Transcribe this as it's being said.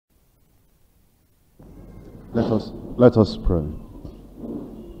Let us pray.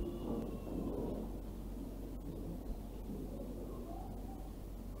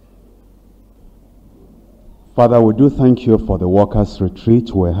 Father, we do thank you for the workers'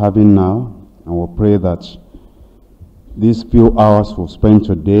 retreat we're having now, and we pray that these few hours we'll spend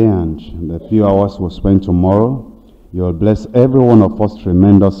today and the few hours we'll spend tomorrow, you'll bless every one of us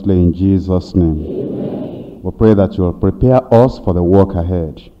tremendously in Jesus' name. Amen. We pray that you'll prepare us for the work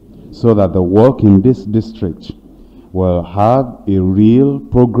ahead, so that the work in this district will have a real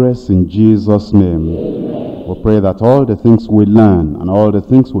progress in Jesus' name. Amen. We pray that all the things we learn and all the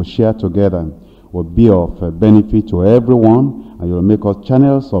things we share together will be of benefit to everyone, and you'll make us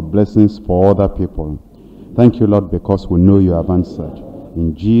channels of blessings for other people. Thank you, Lord, because we know you have answered.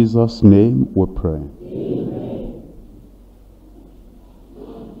 In Jesus' name we pray. Amen.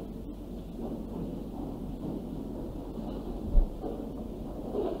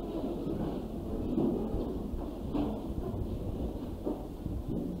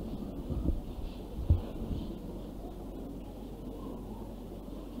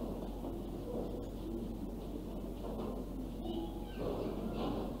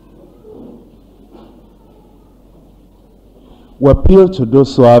 We appeal to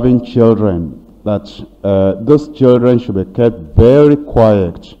those who are having children that those children should be kept very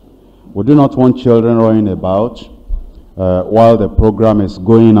quiet. We do not want children running about while the program is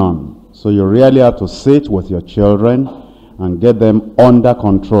going on. So you really have to sit with your children and get them under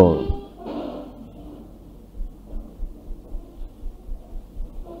control.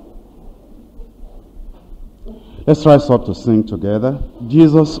 Let's rise up to sing together.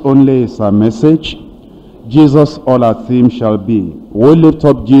 Jesus only is our message. Jesus all our theme shall be. We lift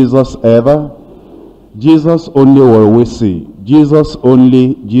up Jesus ever. Jesus only will we see. Jesus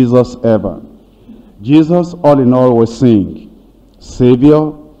only, Jesus ever. Jesus all in all we sing.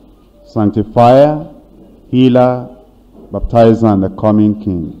 Savior, Sanctifier, Healer, Baptizer, and the coming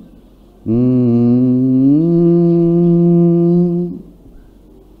King.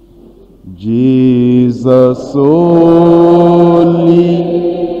 Jesus only.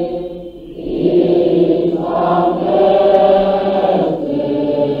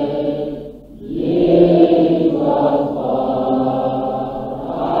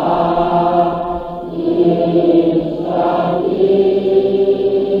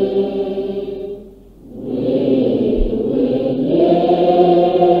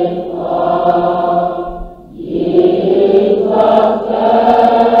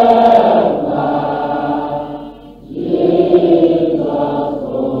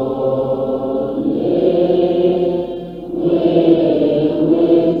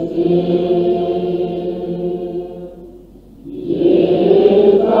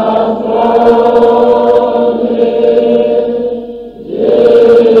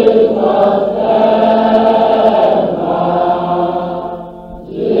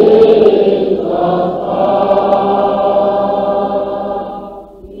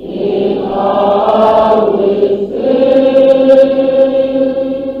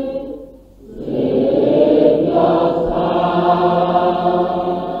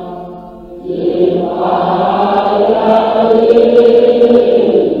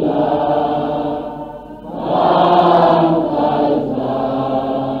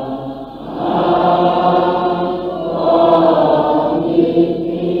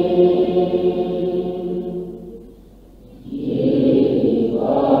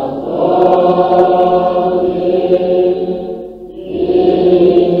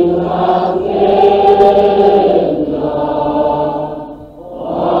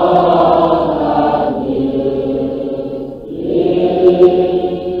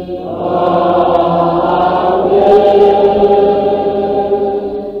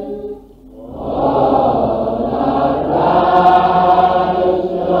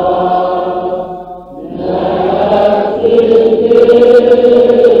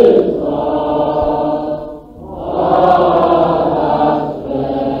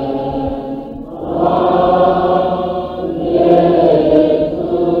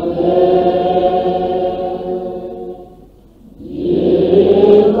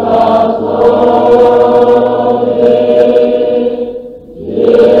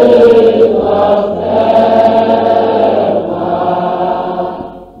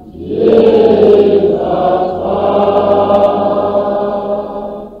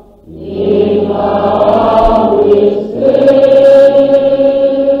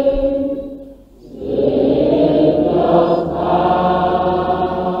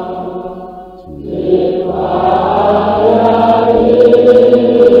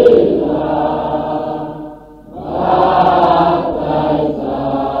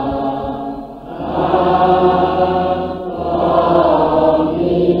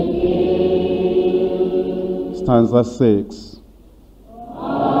 stanza 6.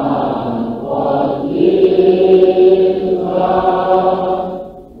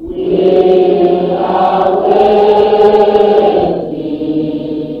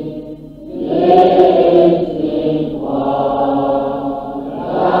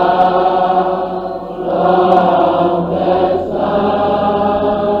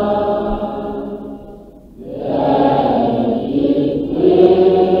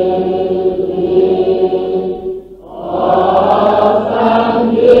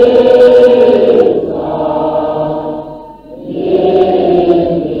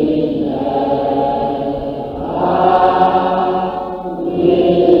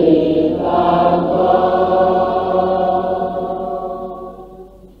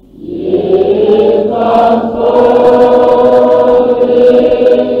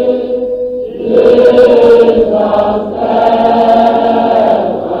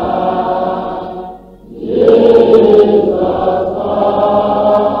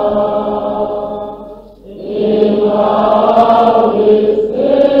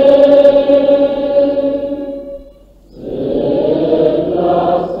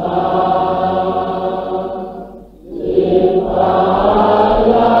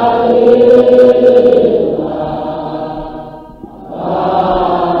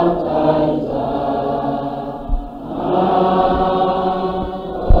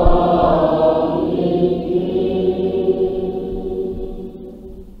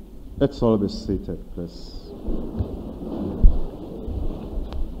 Let's all be seated, please.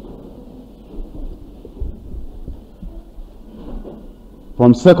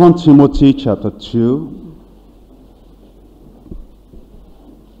 From 2 Timothy chapter 2.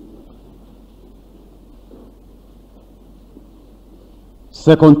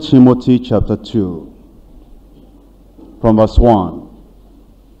 Second Timothy chapter 2, from verse 1.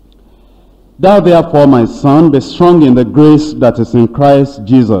 Thou therefore, my son, be strong in the grace that is in Christ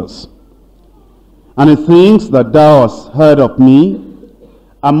Jesus. And the things that thou hast heard of me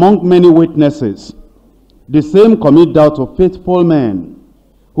among many witnesses, the same commit thou to faithful men,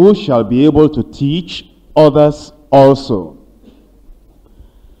 who shall be able to teach others also.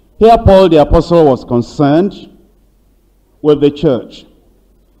 Here Paul the apostle was concerned with the church.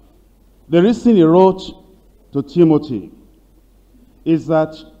 The reason he wrote to Timothy is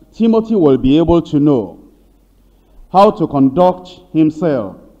that Timothy will be able to know how to conduct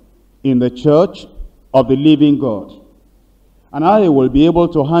himself in the church of the living God, and how he will be able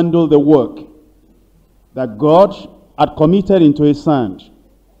to handle the work that God had committed into his hand.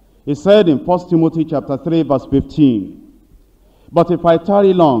 He said in 1 Timothy chapter 3 verse 15, But if I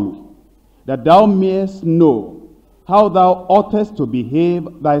tarry long, that thou mayest know how thou oughtest to behave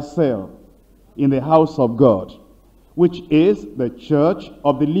thyself in the house of God, which is the church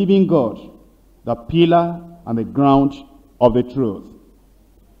of the living God, the pillar and the ground of the truth.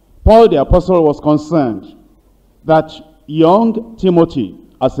 Paul the apostle was concerned that young Timothy,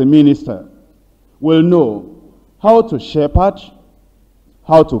 as a minister, will know how to shepherd,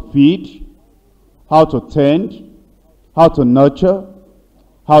 how to feed, how to tend, how to nurture,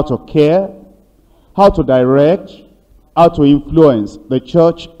 how to care, how to direct, how to influence the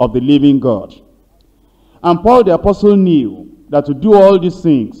church of the living God. And Paul the apostle knew that to do all these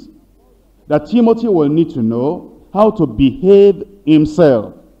things, that Timothy will need to know how to behave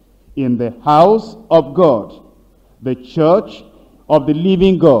himself in the house of God, the church of the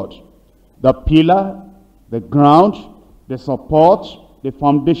living God, the pillar, the ground, the support, the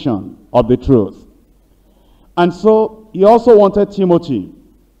foundation of the truth. And so he also wanted Timothy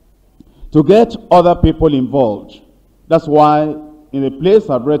to get other people involved. That's why in the place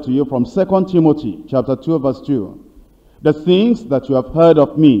I've read to you from 2 Timothy chapter 2 verse 2, the things that you have heard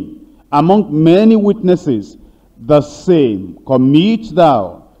of me among many witnesses, the same commit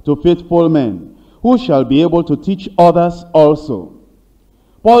thou to faithful men, who shall be able to teach others also.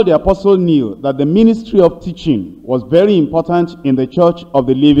 Paul the apostle knew that the ministry of teaching was very important in the church of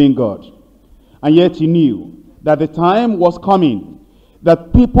the living God. And yet he knew that the time was coming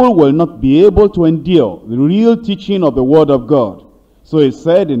that people will not be able to endure the real teaching of the word of God. So he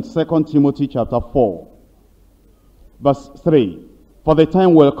said in 2 Timothy chapter 4, verse 3, For the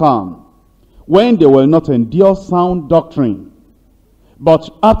time will come when they will not endure sound doctrine, but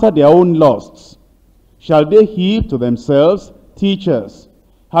after their own lusts shall they heap to themselves teachers,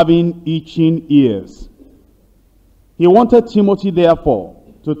 having itching ears. He wanted Timothy, therefore,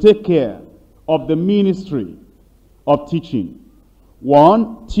 to take care of the ministry of teaching.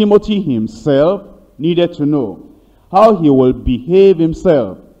 1, Timothy himself needed to know how he will behave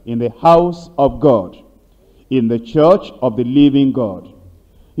himself in the house of God, in the church of the living God.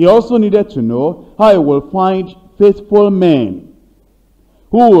 He also needed to know how he will find faithful men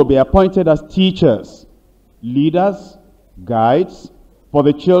who will be appointed as teachers, leaders, guides for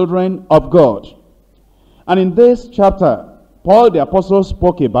the children of God. And in this chapter, Paul the Apostle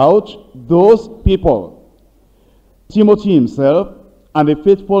spoke about those people, Timothy himself, and the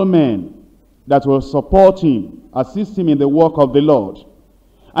faithful men that will support him, assist him in the work of the Lord.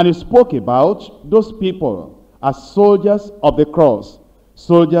 And he spoke about those people as soldiers of the cross,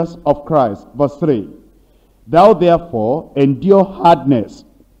 soldiers of Christ. Verse 3, thou therefore endure hardness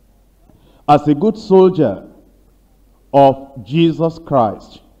as a good soldier of Jesus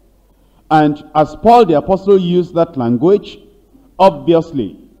Christ. And as Paul the Apostle used that language,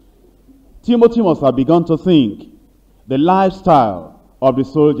 obviously, Timothy must have begun to think the lifestyle of the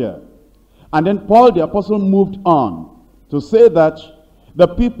soldier. And then Paul the Apostle moved on to say that the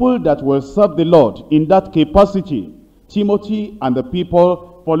people that will serve the Lord in that capacity, Timothy and the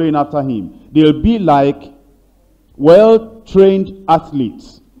people following after him, they'll be like well-trained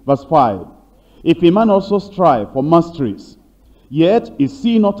athletes. Verse 5, if a man also strive for masteries, yet is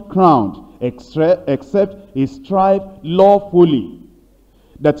he not crowned, except he strive lawfully.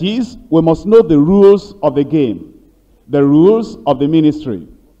 That is, we must know the rules of the game, the rules of the ministry,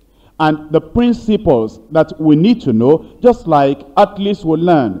 and the principles that we need to know, just like athletes will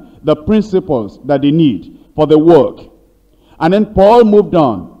learn the principles that they need for the work. And then Paul moved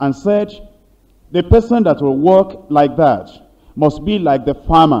on and said, the person that will work like that must be like the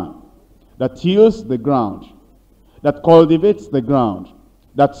farmer that tills the ground, that cultivates the ground,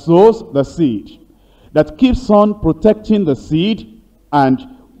 that sows the seed, that keeps on protecting the seed and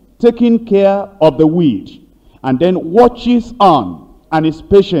taking care of the weed, and then watches on and is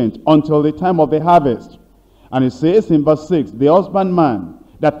patient until the time of the harvest. And it says in verse 6, the husbandman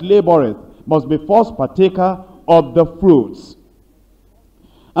that laboreth must be first partaker of the fruits.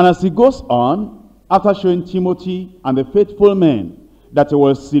 And as he goes on, after showing Timothy and the faithful men that he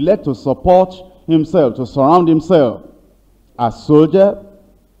will select to support himself, to surround himself, as soldier,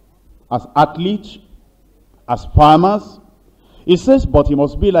 as athlete, as farmers, he says, but he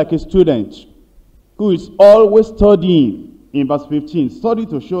must be like a student who is always studying. In verse 15, study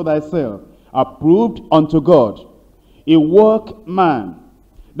to show thyself approved unto God, a workman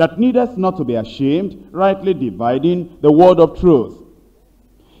that needeth not to be ashamed, rightly dividing the word of truth.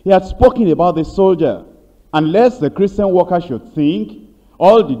 He had spoken about the soldier. Unless the Christian worker should think,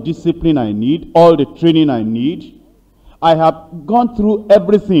 all the discipline I need, all the training I need, I have gone through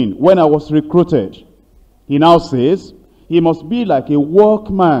everything when I was recruited. He now says, he must be like a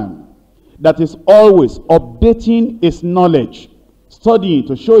workman that is always updating his knowledge, studying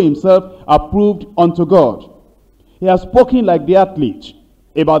to show himself approved unto God. He has spoken like the athlete,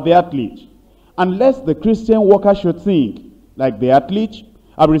 about the athlete. Unless the Christian worker should think, like the athlete,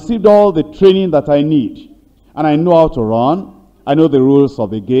 I've received all the training that I need, and I know how to run, I know the rules of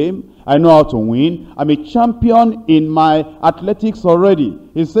the game, I know how to win, I'm a champion in my athletics already.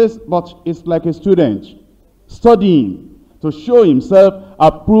 He says, but it's like a student, studying to show himself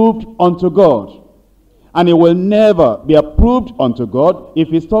approved unto God. And he will never be approved unto God if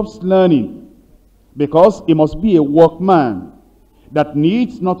he stops learning, because he must be a workman that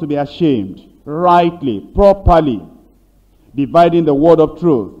needs not to be ashamed, rightly, properly dividing the word of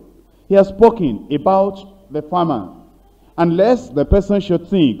truth. He has spoken about the farmer. Unless the person should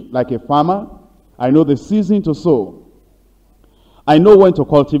think like a farmer, I know the season to sow, I know when to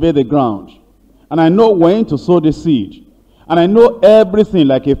cultivate the ground, and I know when to sow the seed, and I know everything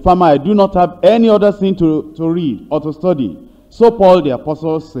like a farmer. I do not have any other thing to read or to study. So Paul the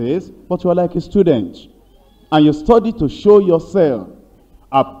Apostle says, but you are like a student, and you study to show yourself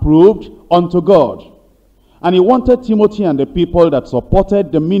approved unto God. And he wanted Timothy and the people that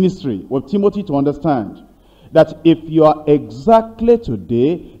supported the ministry with Timothy to understand that if you are exactly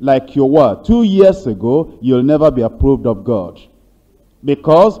today like you were 2 years ago, you'll never be approved of God.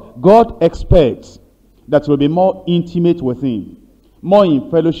 Because God expects that you'll be more intimate with him, more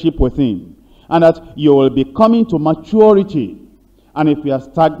in fellowship with him, and that you will be coming to maturity. And if you are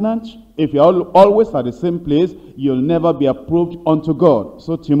stagnant, if you are always at the same place, you'll never be approved unto God.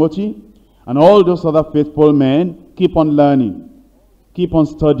 So Timothy and all those other faithful men, keep on learning, keep on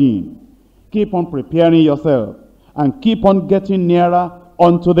studying, keep on preparing yourself, and keep on getting nearer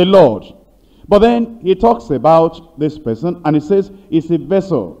unto the Lord. But then he talks about this person, and he says he's a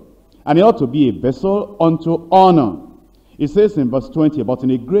vessel, and he ought to be a vessel unto honor. He says in verse 20, but in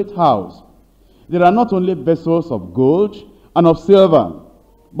a great house there are not only vessels of gold and of silver,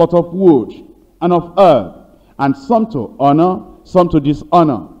 but of wood and of earth, and some to honor, some to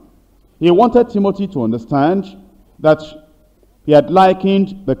dishonor. He wanted Timothy to understand that he had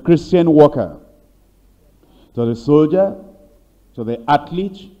likened the Christian worker to the soldier, to the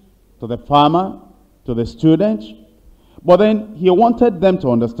athlete, to the farmer, to the student. But then he wanted them to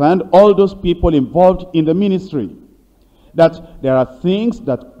understand, all those people involved in the ministry, that there are things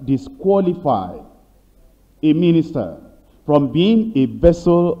that disqualify a minister from being a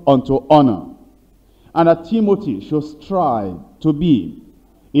vessel unto honor. And that Timothy should strive to be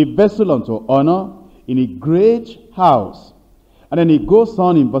a vessel unto honor in a great house. And then he goes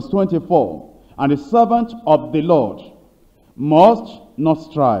on in verse 24, and the servant of the Lord must not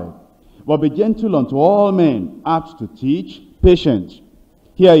strive, but be gentle unto all men, apt to teach, patient.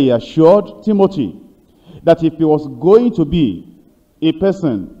 Here he assured Timothy that if he was going to be a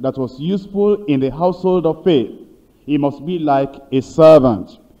person that was useful in the household of faith, he must be like a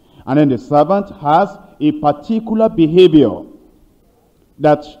servant. And then the servant has a particular behavior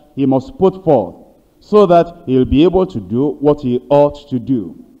that he must put forth so that he'll be able to do what he ought to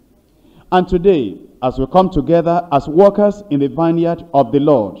do. And today, as we come together as workers in the vineyard of the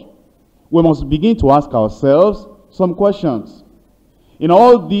Lord, we must begin to ask ourselves some questions. In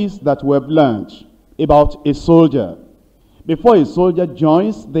all these that we have learned about a soldier, before a soldier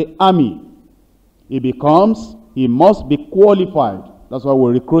joins the army, he must be qualified. That's why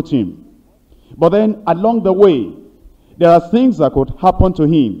we recruit him. But then along the way, there are things that could happen to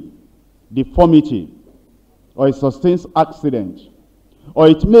him. Deformity, or he sustains accident, or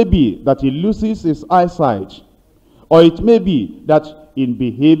it may be that he loses his eyesight, or it may be that in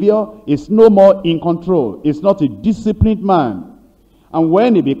behavior is no more in control, is not a disciplined man. And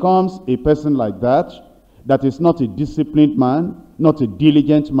when he becomes a person like that, that is not a disciplined man, not a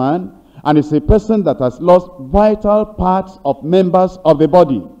diligent man, and is a person that has lost vital parts of members of the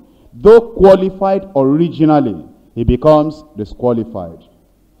body, though qualified originally, he becomes disqualified.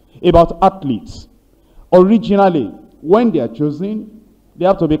 About athletes, originally, when they are chosen, they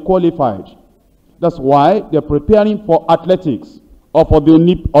have to be qualified. That's why they're preparing for athletics or for the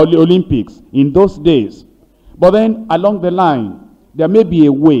Olympics in those days. But then along the line, there may be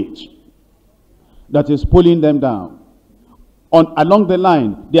a weight that is pulling them down. Along the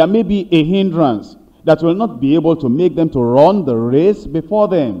line, there may be a hindrance that will not be able to make them to run the race before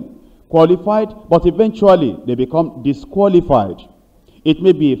them. Qualified, but eventually they become disqualified. It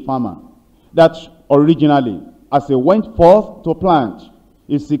may be a farmer that originally, as he went forth to plant,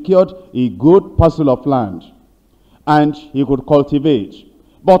 he secured a good parcel of land and he could cultivate.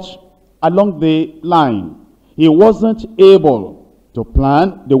 But along the line, he wasn't able to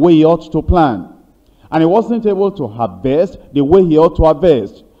plant the way he ought to plant. And he wasn't able to harvest the way he ought to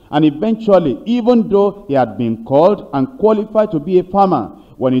harvest. And eventually, even though he had been called and qualified to be a farmer,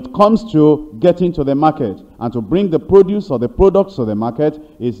 when it comes to getting to the market and to bring the produce or the products to the market,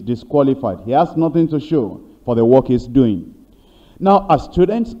 is disqualified. He has nothing to show for the work he's doing. Now, as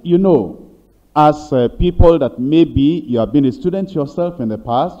students, you know, as people that maybe you have been a student yourself in the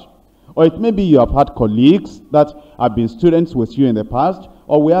past, or it may be you have had colleagues that have been students with you in the past,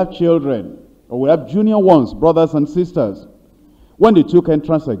 or we have children, or we have junior ones, brothers and sisters. When they took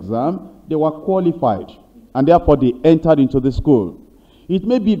entrance exam, they were qualified, and therefore they entered into the school. It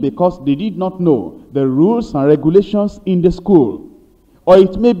may be because they did not know the rules and regulations in the school. Or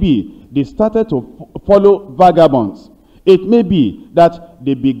it may be they started to follow vagabonds. It may be that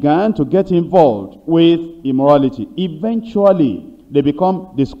they began to get involved with immorality. Eventually, they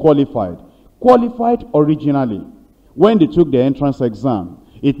become disqualified. Qualified originally, when they took the entrance exam,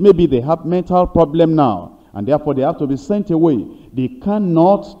 it may be they have mental problem now, and therefore they have to be sent away. They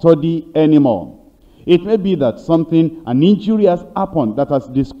cannot study anymore. It may be that an injury has happened that has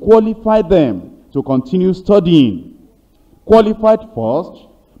disqualified them to continue studying. Qualified first,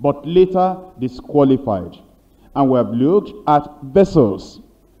 but later disqualified. And we have looked at vessels.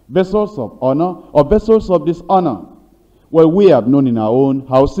 Vessels of honor or vessels of dishonor. Well, we have known in our own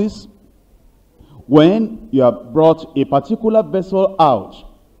houses, when you have brought a particular vessel out,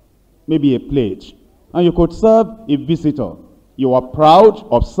 maybe a plate, and you could serve a visitor. You are proud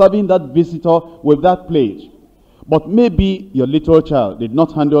of serving that visitor with that plate. But maybe your little child did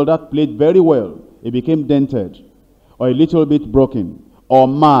not handle that plate very well. It became dented, or a little bit broken, or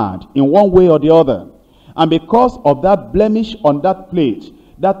marred in one way or the other. And because of that blemish on that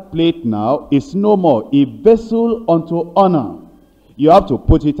plate now is no more a vessel unto honor. You have to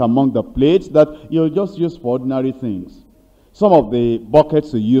put it among the plates that you'll just use for ordinary things. Some of the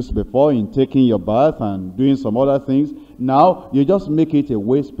buckets you used before in taking your bath and doing some other things, now you just make it a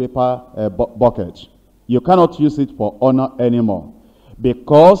waste paper bucket. You cannot use it for honor anymore,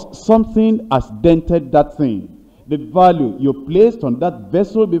 because something has dented that thing. The value you placed on that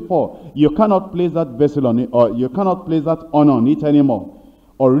vessel before, you cannot place that vessel on it, or you cannot place that honor on it anymore.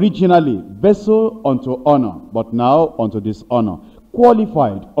 originally vessel unto honor, but now unto dishonor.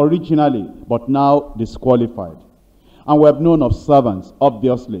 Qualified originally, but now disqualified. And we have known of servants,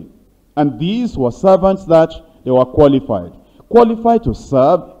 obviously. And these were servants that they were qualified. Qualified to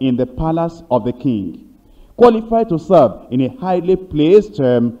serve in the palace of the king. Qualified to serve in a highly placed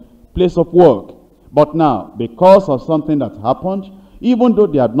place of work. But now, because of something that happened, even though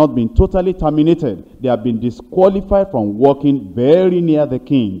they had not been totally terminated, they have been disqualified from working very near the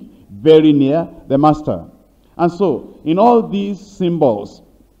king, very near the master. And so, in all these symbols,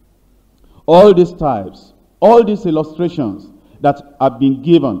 all these types, all these illustrations that have been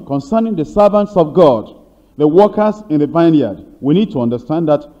given concerning the servants of God, the workers in the vineyard, we need to understand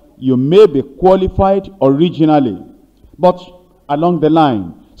that you may be qualified originally, but along the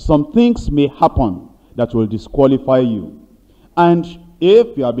line, some things may happen that will disqualify you. And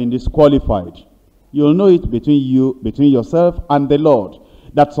if you have been disqualified, you'll know it between yourself and the Lord,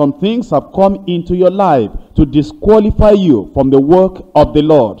 that some things have come into your life to disqualify you from the work of the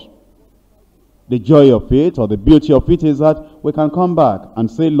Lord. The joy of it, or the beauty of it, is that we can come back and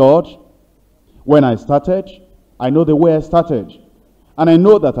say, Lord, when I started, I know the way I started, and I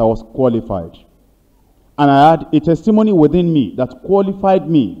know that I was qualified. And I had a testimony within me that qualified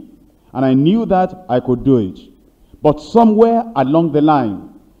me, and I knew that I could do it. But somewhere along the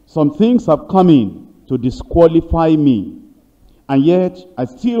line, some things have come in to disqualify me. And yet, I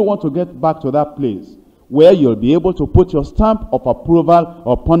still want to get back to that place where you'll be able to put your stamp of approval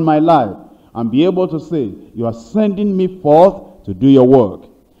upon my life and be able to say, you are sending me forth to do your work.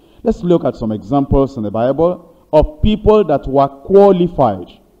 Let's look at some examples in the Bible of people that were qualified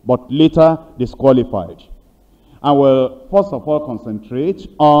but later disqualified. I will first of all concentrate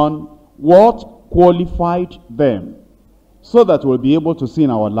on what qualified them, so that we'll be able to see in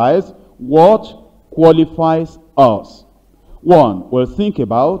our lives what qualifies us. 1, we'll think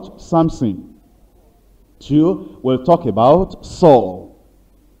about Samson. 2, we'll talk about Saul.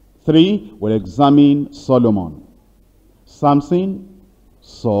 3, we'll examine Solomon. Samson,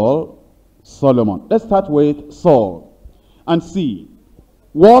 Saul, Solomon. Let's start with Saul and see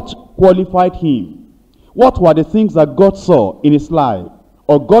what qualified him. What were the things that God saw in his life,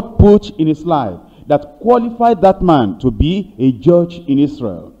 or God put in his life, that qualified that man to be a judge in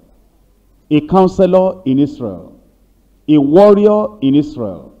Israel, a counselor in Israel, a warrior in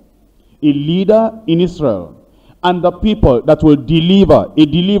Israel, a leader in Israel, and the people that will deliver, a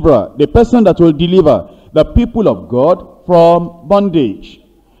deliverer, the person that will deliver the people of God from bondage.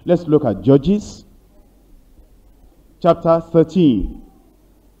 Let's look at Judges chapter 13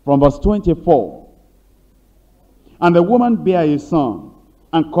 from verse 24. And the woman bare a son,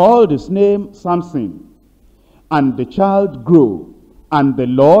 and called his name Samson. And the child grew, and the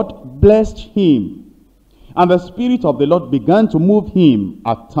Lord blessed him. And the Spirit of the Lord began to move him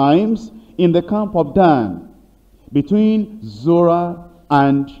at times in the camp of Dan, between Zorah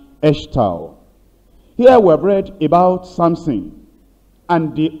and Eshtaol. Here we have read about Samson,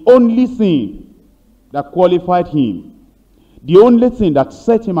 and the only thing that qualified him, the only thing that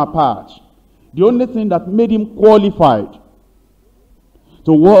set him apart, the only thing that made him qualified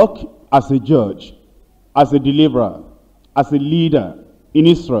to work as a judge, as a deliverer, as a leader in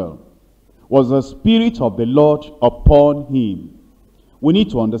Israel, was the Spirit of the Lord upon him. We need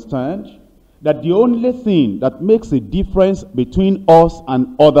to understand that the only thing that makes a difference between us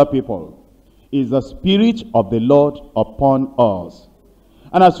and other people is the Spirit of the Lord upon us.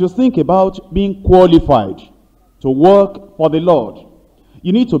 And as you think about being qualified to work for the Lord,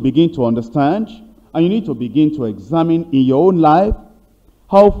 you need to begin to understand, and you need to begin to examine in your own life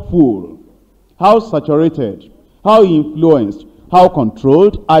how full, how saturated, how influenced, how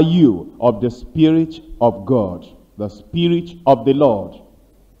controlled are you of the Spirit of God, the Spirit of the Lord.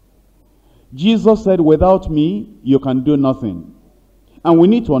 Jesus said, without me, you can do nothing. And we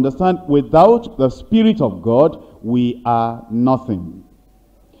need to understand, without the Spirit of God, we are nothing.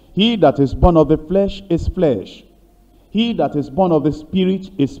 He that is born of the flesh is flesh. He that is born of the Spirit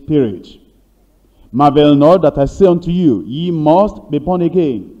is spirit. Marvel not that I say unto you, ye must be born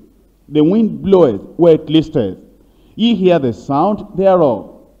again. The wind bloweth where it listeth. Ye hear the sound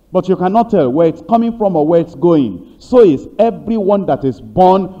thereof, but you cannot tell where it's coming from or where it's going. So is everyone that is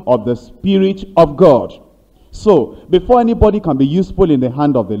born of the Spirit of God. So, before anybody can be useful in the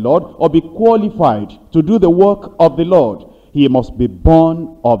hand of the Lord, or be qualified to do the work of the Lord, he must be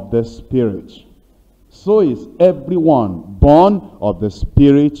born of the Spirit. So is everyone born of the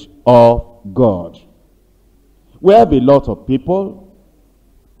Spirit of God. We have a lot of people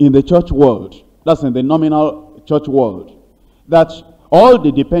in the church world, that's in the nominal church world, that all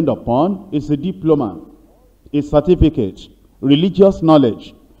they depend upon is a diploma, a certificate, religious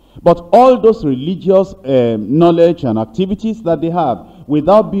knowledge. But all those religious knowledge and activities that they have,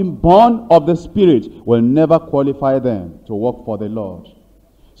 without being born of the Spirit, will never qualify them to work for the Lord.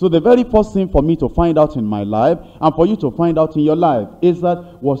 So the very first thing for me to find out in my life, and for you to find out in your life, is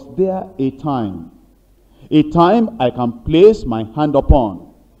that, was there a time I can place my hand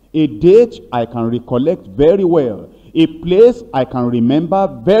upon, a date I can recollect very well, a place I can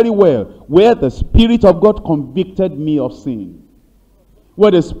remember very well, where the Spirit of God convicted me of sin,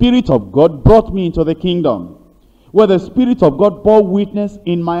 where the Spirit of God brought me into the kingdom, where the Spirit of God bore witness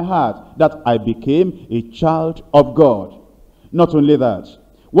in my heart that I became a child of God. Not only that,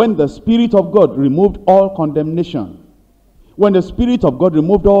 when the Spirit of God removed all condemnation, when the Spirit of God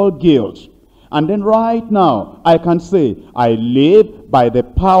removed all guilt, and then right now I can say, I live by the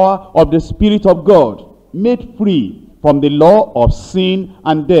power of the Spirit of God, made free from the law of sin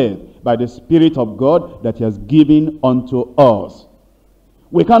and death by the Spirit of God that He has given unto us.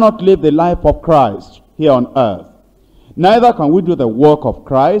 We cannot live the life of Christ here on earth. Neither can we do the work of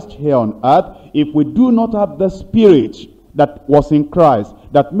Christ here on earth if we do not have the Spirit that was in Christ,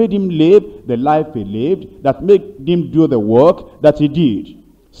 that made Him live the life He lived, that made Him do the work that He did.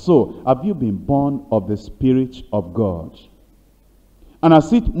 So, have you been born of the Spirit of God? And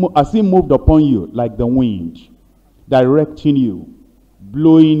as He moved upon you like the wind, directing you,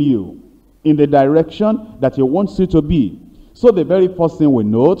 blowing you in the direction that He wants you to be. So the very first thing we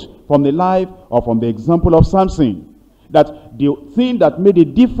note from the life or from the example of Samson, that the thing that made a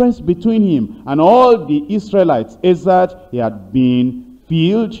difference between him and all the Israelites is that he had been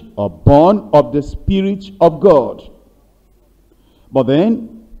filled or born of the Spirit of God. But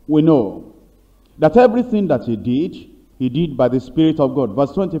then we know that everything that he did by the Spirit of God.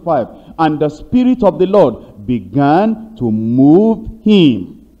 Verse 25, and the Spirit of the Lord began to move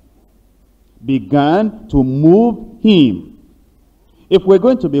him. Began to move him. If we're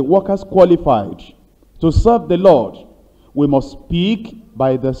going to be workers qualified to serve the Lord, we must speak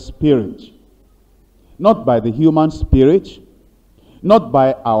by the Spirit. Not by the human spirit, not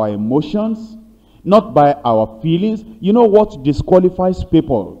by our emotions, not by our feelings. You know what disqualifies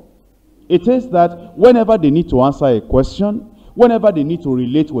people? It is that whenever they need to answer a question, whenever they need to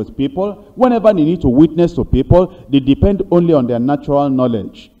relate with people, whenever they need to witness to people, they depend only on their natural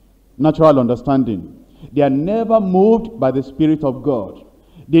knowledge, natural understanding. They are never moved by the Spirit of God.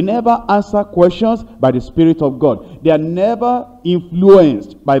 They never answer questions by the Spirit of God. They are never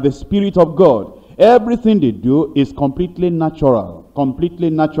influenced by the Spirit of God. Everything they do is completely natural. Completely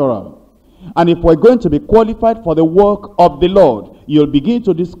natural. And if we're going to be qualified for the work of the Lord, you'll begin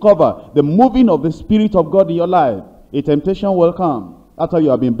to discover the moving of the Spirit of God in your life. A temptation will come after you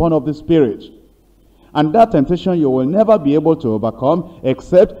have been born of the Spirit. And that temptation you will never be able to overcome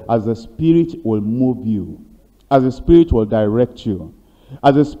except as the Spirit will move you. As the Spirit will direct you.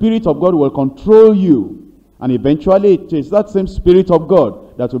 As the Spirit of God will control you. And eventually it is that same Spirit of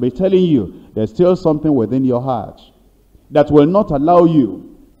God that will be telling you there's still something within your heart that will not allow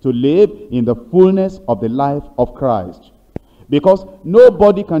you to live in the fullness of the life of Christ. Because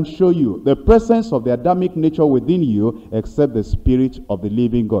nobody can show you the presence of the Adamic nature within you except the Spirit of the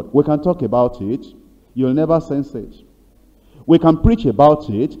living God. We can talk about it. You'll never sense it. We can preach about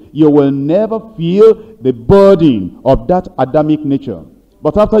it. You will never feel the burden of that Adamic nature.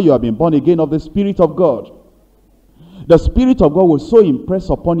 But after you have been born again of the Spirit of God, the Spirit of God will so impress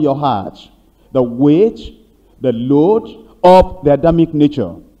upon your heart the weight, the load of the Adamic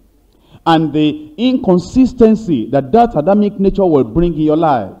nature, and the inconsistency that that Adamic nature will bring in your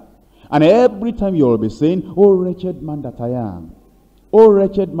life. And every time you will be saying, oh wretched man that I am, oh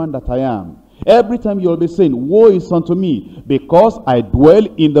wretched man that I am. Every time you will be saying, woe is unto me, because I dwell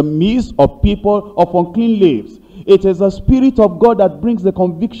in the midst of people of unclean lips. It is the Spirit of God that brings the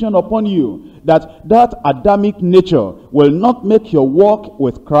conviction upon you that that Adamic nature will not make your walk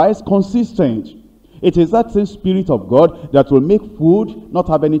with Christ consistent. It is that same Spirit of God that will make food not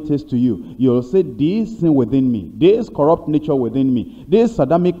have any taste to you. You will say, this sin within me, this corrupt nature within me, this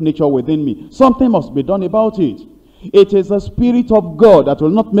Adamic nature within me, something must be done about it. It is the Spirit of God that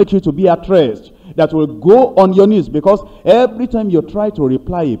will not make you to be at rest, that will go on your knees, because every time you try to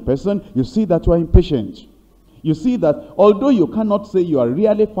reply a person, you see that you are impatient. You see that although you cannot say you are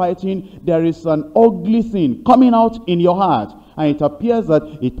really fighting, there is an ugly thing coming out in your heart. And it appears that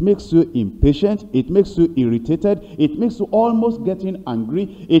it makes you impatient, it makes you irritated, it makes you almost getting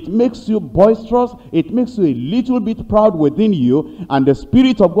angry, it makes you boisterous, it makes you a little bit proud within you, and the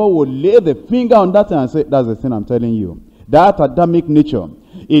Spirit of God will lay the finger on that and say, that's the thing I'm telling you. That Adamic nature,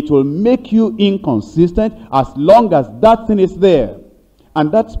 it will make you inconsistent as long as that thing is there.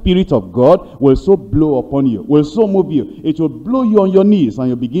 And that Spirit of God will so blow upon you, will so move you. It will blow you on your knees and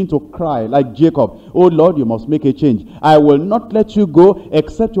you begin to cry like Jacob. Oh Lord, you must make a change. I will not let you go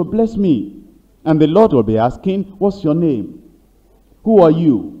except you bless me. And the Lord will be asking, what's your name? Who are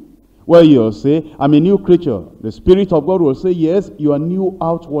you? Well, you'll say, I'm a new creature. The Spirit of God will say, yes, you are new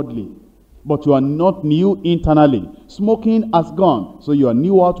outwardly, but you are not new internally. Smoking has gone, so you are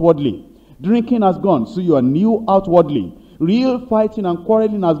new outwardly. Drinking has gone, so you are new outwardly. Real fighting and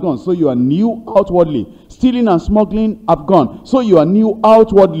quarreling has gone, so you are new outwardly. Stealing and smuggling have gone, so you are new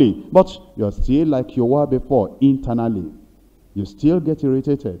outwardly. But you are still like you were before internally. You still get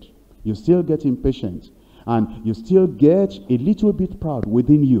irritated. You still get impatient. And you still get a little bit proud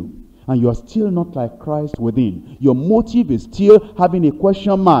within you. And you are still not like Christ within. Your motive is still having a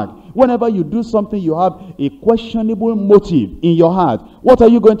question mark. Whenever you do something, you have a questionable motive in your heart. What are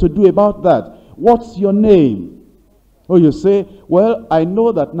you going to do about that? What's your name? Oh, you say, well, I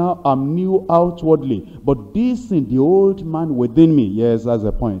know that now I'm new outwardly, but this in the old man within me. Yes, that's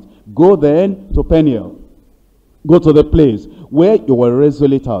the point. Go then to Peniel. Go to the place where you will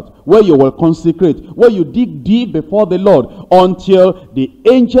wrestle it out, where you will consecrate, where you dig deep before the Lord until the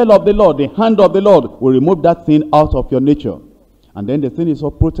angel of the Lord, the hand of the Lord, will remove that thing out of your nature. And then the thing is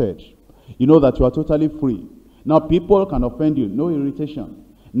uprooted. You know that you are totally free. Now people can offend you, no irritation.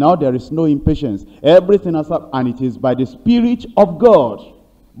 Now there is no impatience. Everything has happened, and it is by the Spirit of God.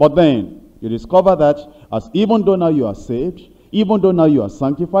 But then you discover that as even though now you are saved, even though now you are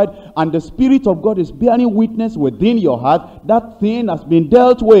sanctified, and the Spirit of God is bearing witness within your heart, that thing has been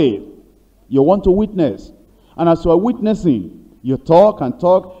dealt with. You want to witness. And as you are witnessing, you talk and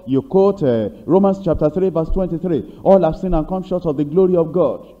talk. You quote Romans chapter 3 verse 23. All have sinned and come short of the glory of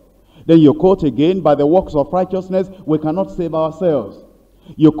God. Then you quote again, by the works of righteousness, we cannot save ourselves.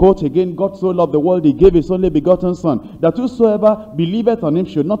 You quote again, God so loved the world, he gave his only begotten Son, that whosoever believeth on him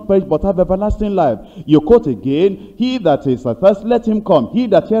should not perish but have everlasting life. You quote again, he that is athirst, let him come. He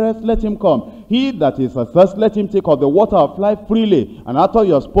that heareth, let him come. He that is athirst, let him take of the water of life freely. And after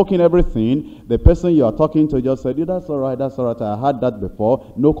you have spoken everything, the person you are talking to just said, that's all right, I heard that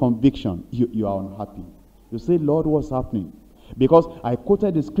before. No conviction. You are unhappy. You say, Lord, what's happening? Because I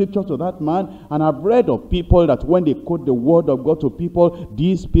quoted the scripture to that man, and I've read of people that when they quote the word of God to people,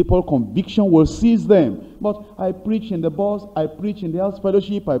 these people, conviction will seize them. But I preach in the bus, I preach in the house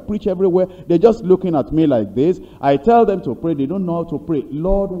fellowship, I preach everywhere. They're just looking at me like this. I tell them to pray, they don't know how to pray.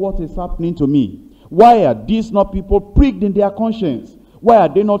 Lord, what is happening to me? Why are these not people pricked in their conscience? Why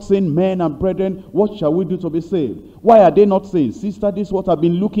are they not saying, men and brethren, what shall we do to be saved? Why are they not saying, sister, this is what I've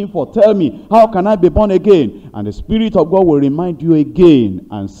been looking for. Tell me, how can I be born again? And the Spirit of God will remind you again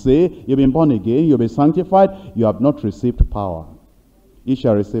and say, you've been born again, you've been sanctified, you have not received power. Ye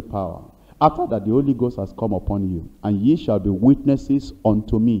shall receive power. After that, the Holy Ghost has come upon you, and ye shall be witnesses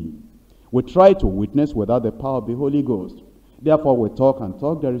unto me. We try to witness without the power of the Holy Ghost. Therefore, we talk and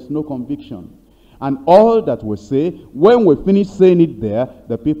talk, there is no conviction. And all that we say, when we finish saying it there,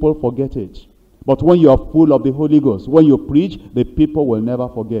 the people forget it. But when you are full of the Holy Ghost, when you preach, the people will never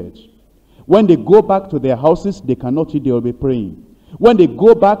forget. When they go back to their houses, they cannot eat, they will be praying. When they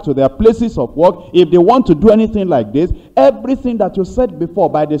go back to their places of work, if they want to do anything like this, everything that you said before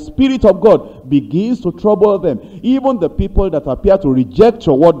by the Spirit of God begins to trouble them. Even the people that appear to reject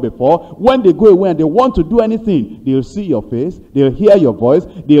your word before, when they go away and they want to do anything, they'll see your face, they'll hear your voice,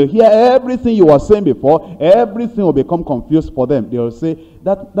 they'll hear everything you were saying before, everything will become confused for them. They'll say,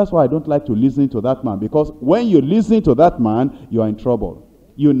 that's why I don't like to listen to that man, because when you listen to that man, you are in trouble.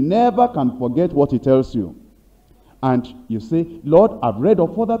 You never can forget what he tells you. And you say, Lord, I've read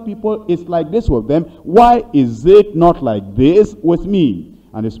of other people, it's like this with them. Why is it not like this with me?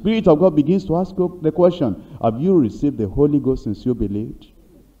 And the Spirit of God begins to ask you the question, have you received the Holy Ghost since you believed?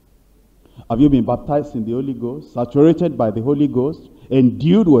 Have you been baptized in the Holy Ghost, saturated by the Holy Ghost,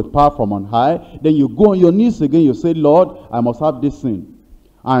 endued with power from on high? Then you go on your knees again, you say, Lord, I must have this thing.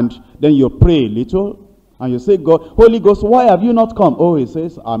 And then you pray a little. And you say, God, Holy Ghost, why have you not come? Oh, he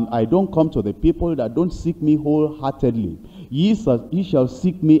says, I don't come to the people that don't seek me wholeheartedly. Ye shall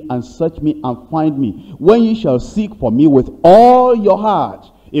seek me and search me and find me, when ye shall seek for me with all your heart.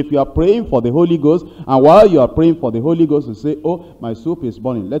 If you are praying for the Holy Ghost, and while you are praying for the Holy Ghost, you say, oh, my soup is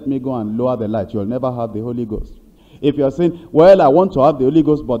burning, let me go and lower the light. You'll never have the Holy Ghost. If you are saying, well, I want to have the Holy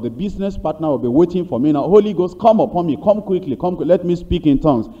Ghost, but the business partner will be waiting for me now. Holy Ghost, come upon me. Come quickly. Let me speak in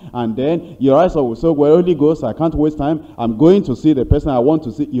tongues. And then your eyes will say, well, Holy Ghost, I can't waste time. I'm going to see the person I want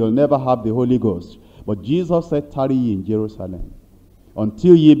to see. You'll never have the Holy Ghost. But Jesus said, tarry ye in Jerusalem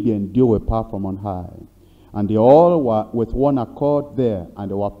until ye be endued with power from on high. And they all were with one accord there, and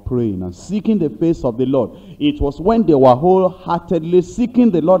they were praying and seeking the face of the Lord. It was when they were wholeheartedly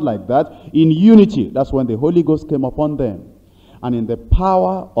seeking the Lord like that, in unity, that's when the Holy Ghost came upon them. And in the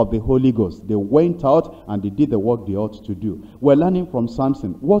power of the Holy Ghost, they went out and they did the work they ought to do. We're learning from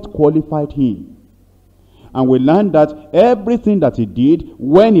Samson what qualified him. And we learned that everything that he did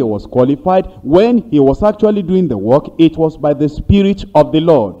when he was qualified, when he was actually doing the work, it was by the Spirit of the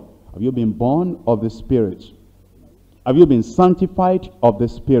Lord. Have you been born of the Spirit? Have you been sanctified of the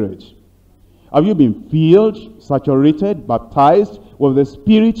Spirit? Have you been filled, saturated, baptized with the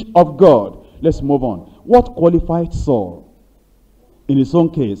Spirit of God? Let's move on. What qualified Saul? In his own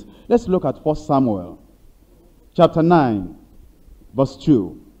case, let's look at 1 Samuel chapter 9, verse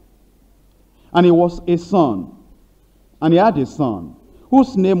 2. And he was a son, and he had a son,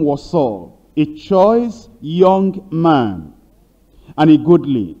 whose name was Saul, a choice young man, and a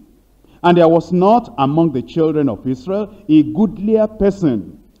goodly. And there was not among the children of Israel a goodlier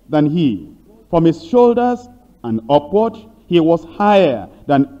person than he. From his shoulders and upward, he was higher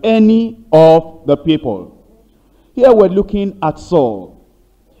than any of the people. Here we're looking at Saul,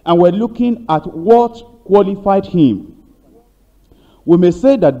 and we're looking at what qualified him. We may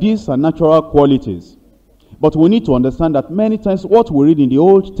say that these are natural qualities, but we need to understand that many times what we read in the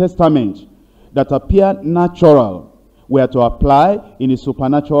Old Testament that appear natural, we are to apply in a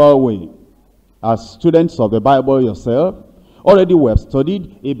supernatural way. As students of the Bible yourself, already we have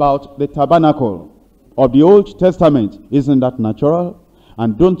studied about the tabernacle of the Old Testament. Isn't that natural?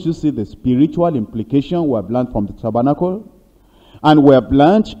 And don't you see the spiritual implication we have learned from the tabernacle? And we have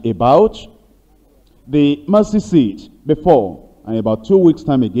learned about the mercy seat before. And about 2 weeks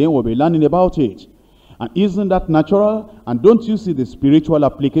time again, we'll be learning about it. And isn't that natural? And don't you see the spiritual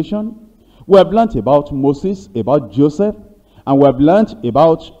application? We have learned about Moses, about Joseph, and we have learned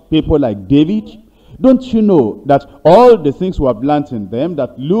about people like David. Don't you know that all the things we have learned in them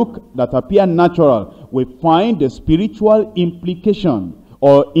that appear natural, we find the spiritual implication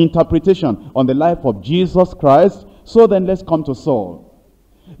or interpretation on the life of Jesus Christ? So then let's come to Saul.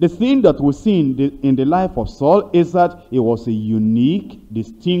 The thing that we see in the life of Saul is that he was a unique,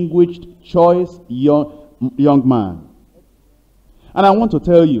 distinguished, choice young man. And I want to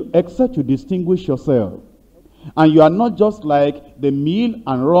tell you, except you distinguish yourself, and you are not just like the meal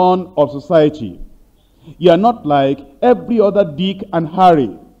and run of society, you are not like every other Dick and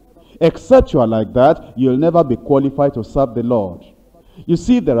Harry, except you are like that, you'll never be qualified to serve the Lord. You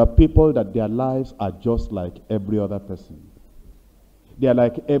see, there are people that their lives are just like every other person. They are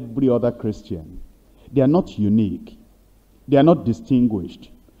like every other Christian. They are not unique. They are not distinguished.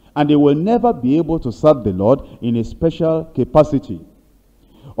 And they will never be able to serve the Lord in a special capacity.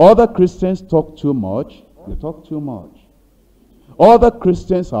 Other Christians talk too much. They talk too much. Other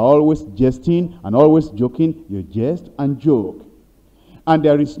Christians are always jesting and always joking. You jest and joke. And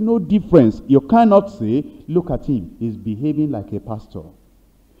there is no difference. You cannot say, look at him, he's behaving like a pastor.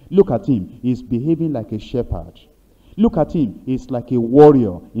 Look at him, he's behaving like a shepherd. Look at him, he's like a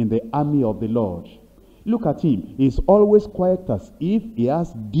warrior in the army of the Lord. Look at him, he's always quiet as if he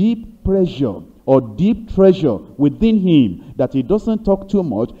has deep pressure or deep treasure within him that he doesn't talk too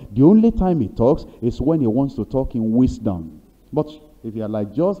much. The only time he talks is when he wants to talk in wisdom. But if you are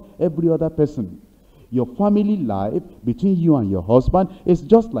like just every other person, your family life between you and your husband is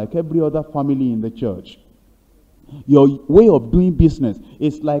just like every other family in the church. Your way of doing business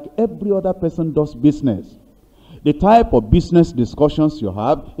is like every other person does business. The type of business discussions you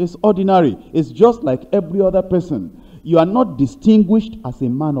have is ordinary. It's just like every other person. You are not distinguished as a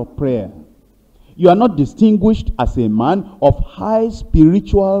man of prayer. You are not distinguished as a man of high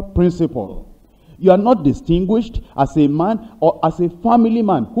spiritual principle. You are not distinguished as a man or as a family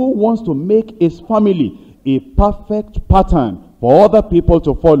man who wants to make his family a perfect pattern for other people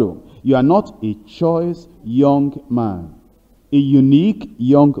to follow. You are not a choice young man, a unique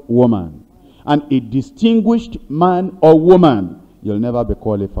young woman, and a distinguished man or woman. You'll never be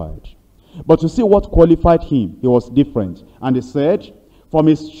qualified. But to see what qualified him, he was different. And he said, from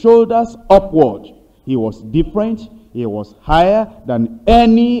his shoulders upward, he was different. He was higher than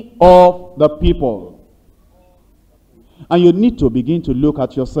any of the people. And you need to begin to look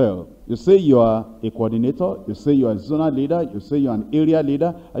at yourself. You say you are a coordinator. You say you are a zonal leader. You say you are an area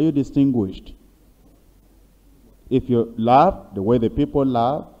leader. Are you distinguished? If you laugh the way the people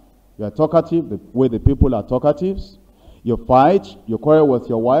laugh, you are talkative the way the people are talkatives, you fight, you quarrel with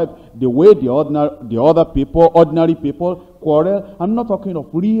your wife the way the ordinary people quarrel. I'm not talking of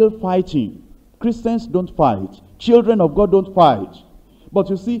real fighting. Christians don't fight. Children of God don't fight. But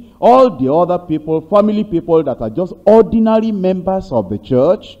you see, all the other people, family people that are just ordinary members of the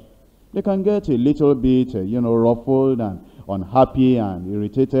church, They can get a little bit, ruffled and unhappy and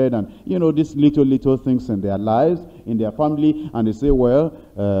irritated and, these little things in their lives, in their family, and they say, well,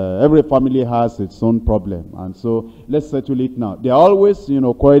 every family has its own problem, and so let's settle it now. They're always,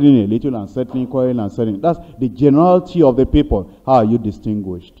 quarreling a little and settling, quarreling and settling. That's the generality of the people. How are you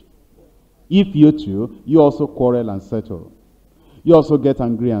distinguished? If you too, you also quarrel and settle. You also get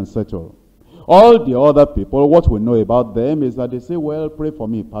angry and settle. All the other people, what we know about them is that they say, well, pray for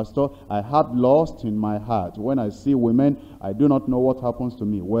me, Pastor. I have lust in my heart. When I see women, I do not know what happens to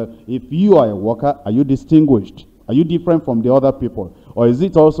me. Well, if you are a worker, are you distinguished? Are you different from the other people? Or is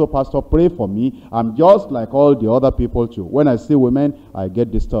it also, Pastor, pray for me, I'm just like all the other people too. When I see women, I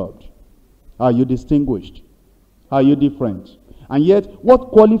get disturbed. Are you distinguished? Are you different? And yet, what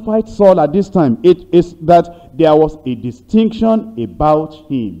qualified Saul at this time? It is that there was a distinction about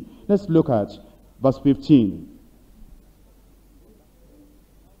him. Let's look at verse 15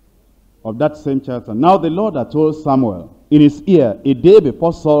 of that same chapter. Now the Lord had told Samuel in his ear a day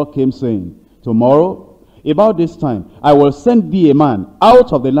before Saul came, saying, tomorrow, about this time, I will send thee a man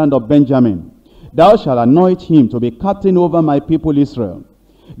out of the land of Benjamin. Thou shalt anoint him to be captain over my people Israel,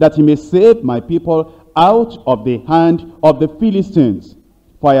 that he may save my people out of the hand of the Philistines.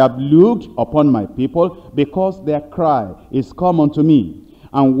 For I have looked upon my people, because their cry is come unto me.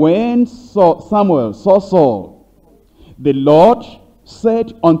 And when Samuel saw Saul, the Lord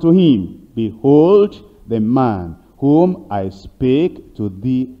said unto him, behold, the man whom I spake to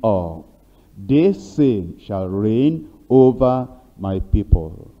thee of, this same shall reign over my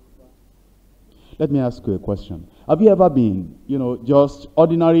people. Let me ask you a question. Have you ever been, just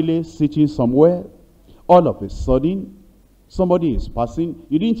ordinarily sitting somewhere, all of a sudden, somebody is passing,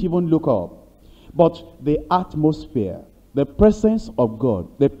 you didn't even look up, but the atmosphere, the presence of God,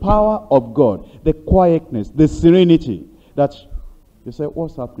 the power of God, the quietness, the serenity, that you say,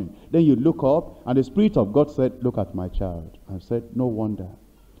 what's happening? Then you look up, and the Spirit of God said, look at my child. I said, no wonder.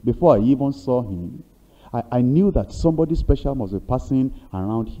 Before I even saw him, I knew that somebody special must be passing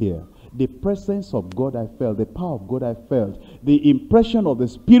around here. The presence of God I felt, the power of God I felt, the impression of the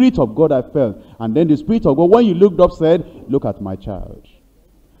Spirit of God I felt. And then the Spirit of God, when you looked up, said, look at my child.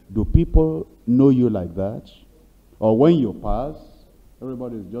 Do people know you like that? Or when you pass,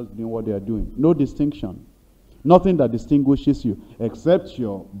 everybody is just doing what they are doing. No distinction. Nothing that distinguishes you except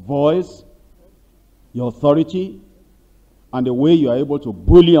your voice, your authority, and the way you are able to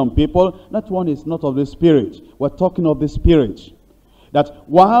bully on people. That one is not of the Spirit. We're talking of the Spirit. That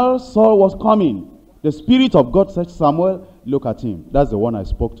while Saul was coming, the Spirit of God said, Samuel, look at him. That's the one I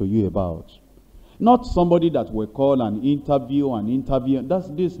spoke to you about. Not somebody that we call an interview.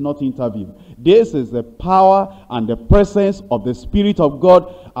 This is not interview. This is the power and the presence of the Spirit of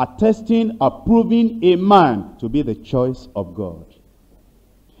God attesting, approving a man to be the choice of God.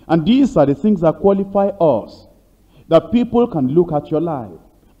 And these are the things that qualify us. That people can look at your life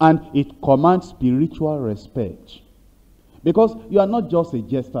and it commands spiritual respect. Because you are not just a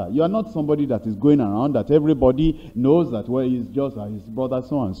jester. You are not somebody that is going around that everybody knows that, well, he's just his brother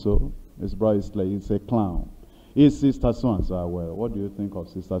so-and-so. His brother is like, he's a clown. His sister so-and-so, well, what do you think of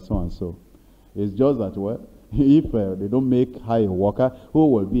sister so-and-so? It's just that, well, if they don't make her a worker, who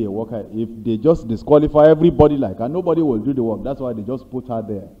will be a worker? If they just disqualify everybody like her, nobody will do the work. That's why they just put her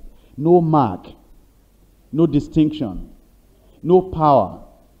there. No mark, no distinction, no power,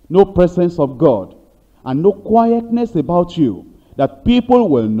 no presence of God, and no quietness about you, that people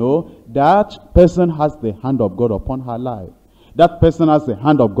will know that person has the hand of God upon her life. That person has the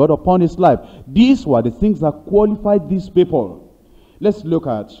hand of God upon his life. These were the things that qualified these people. Let's look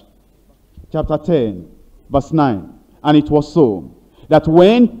at chapter 10, verse 9. And it was so, that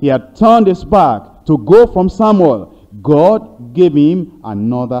when he had turned his back to go from Samuel, God gave him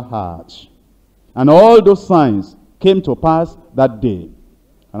another heart. And all those signs came to pass that day.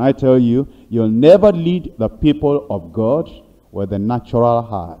 And I tell you, you'll never lead the people of God with a natural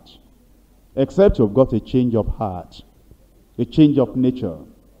heart, except you've got a change of heart, a change of nature.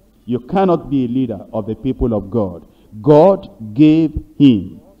 You cannot be a leader of the people of God. God gave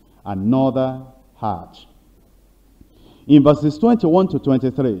him another heart. In verses 21 to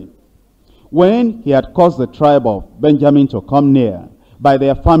 23, when he had caused the tribe of Benjamin to come near by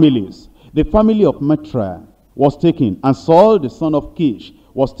their families, the family of Matra was taken, and Saul the son of Kish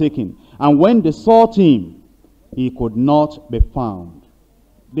was taken. And when they sought him, he could not be found.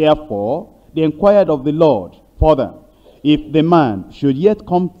 Therefore they inquired of the Lord further, if the man should yet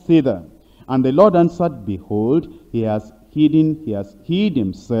come thither. And the Lord answered, behold, he has hid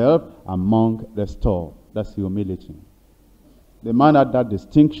himself among the store. That's humility. The man had that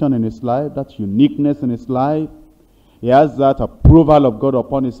distinction in his life, that uniqueness in his life, He has that approval of God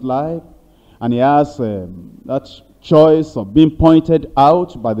upon his life. And he has that choice of being pointed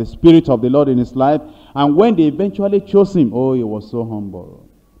out by the Spirit of the Lord in his life. And when they eventually chose him, oh, he was so humble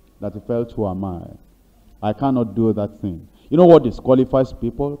that he felt, who am I? I cannot do that thing. You know what disqualifies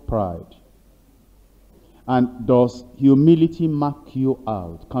people? Pride. And does humility mark you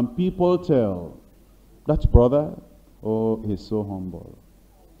out? Can people tell, that brother, oh, he's so humble.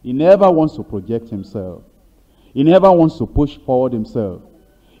 He never wants to project himself. He never wants to push forward himself.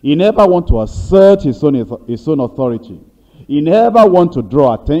 He never wants to assert his own authority. He never wants to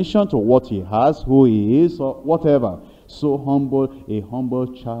draw attention to what he has, who he is, or whatever. So humble, a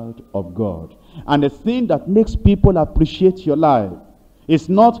humble child of God. And the thing that makes people appreciate your life is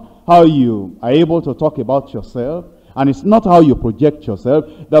not how you are able to talk about yourself, and it's not how you project yourself.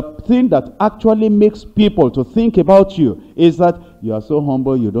 The thing that actually makes people to think about you is that you are so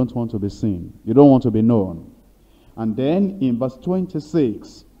humble, you don't want to be seen. You don't want to be known. And then in verse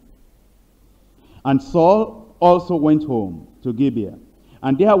 26, and Saul also went home to Gibeah,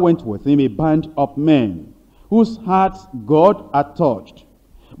 and there went with him a band of men, whose hearts God had touched.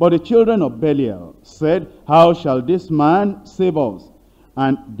 But the children of Belial said, how shall this man save us?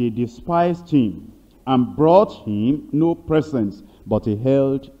 And they despised him, and brought him no presents, but he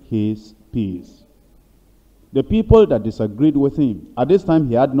held his peace. The people that disagreed with him, at this time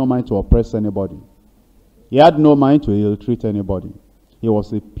he had no mind to oppress anybody. He had no mind to ill-treat anybody. He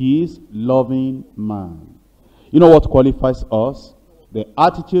was a peace-loving man. You know what qualifies us? The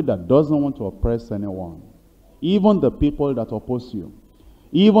attitude that doesn't want to oppress anyone. Even the people that oppose you.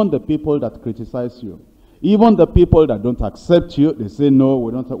 Even the people that criticize you. Even the people that don't accept you, they say, no,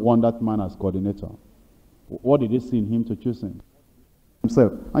 we don't want that man as coordinator. What did they see in him to choose him?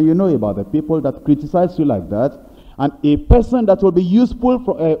 Himself. And you know about the people that criticize you like that. And a person that will be useful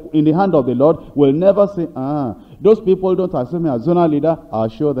for, in the hand of the Lord will never say, those people don't accept me as zonal leader, I'll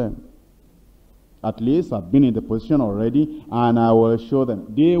show them. At least I've been in the position already, and I will show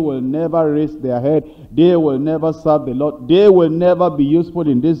them. They will never raise their head. They will never serve the Lord. They will never be useful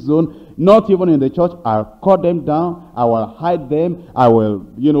in this zone, not even in the church. I'll cut them down. I will hide them. I will,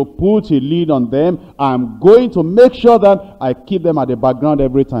 put a lead on them. I'm going to make sure that I keep them at the background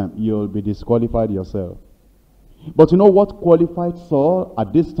every time. You'll be disqualified yourself. But you know what qualified Saul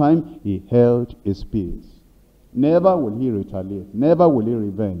at this time? He held his peace. Never will he retaliate. Never will he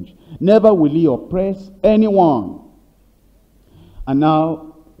revenge. Never will he oppress anyone. And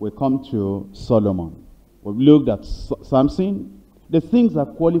now we come to Solomon. We've looked at Samson, the things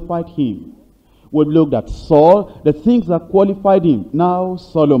that qualified him. We've looked at Saul, the things that qualified him. Now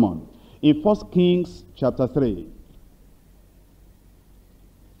Solomon. In 1 Kings chapter 3.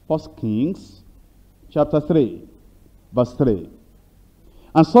 1 Kings chapter 3, verse 3.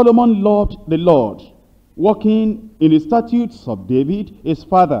 And Solomon loved the Lord, walking in the statutes of David his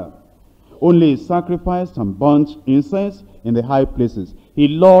father. Only he sacrificed and burnt incense in the high places. He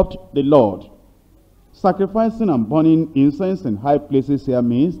loved the Lord. Sacrificing and burning incense in high places here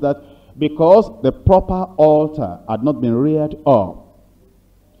means that because the proper altar had not been reared up,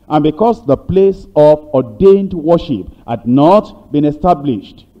 and because the place of ordained worship had not been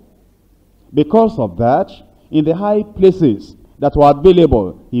established, because of that, in the high places that were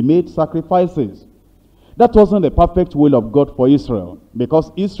available, he made sacrifices. That wasn't the perfect will of God for Israel,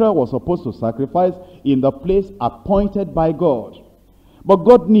 because Israel was supposed to sacrifice in the place appointed by God. But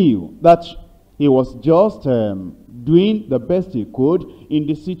God knew that he was just doing the best he could in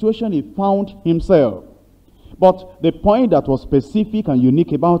the situation he found himself. But the point that was specific and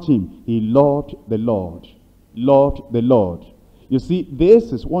unique about him, he loved the Lord. Loved the Lord. You see,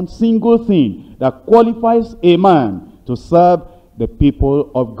 this is one single thing that qualifies a man to serve the people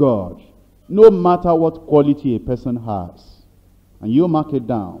of God. No matter what quality a person has, and you mark it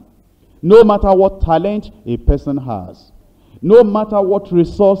down, no matter what talent a person has, no matter what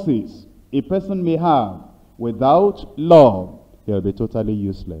resources a person may have, without love, he'll be totally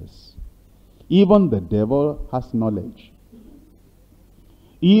useless. Even the devil has knowledge.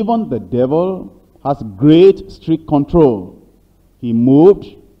 Even the devil has great strict control. He moved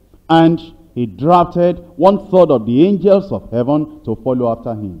and he drafted 1/3 of the angels of heaven to follow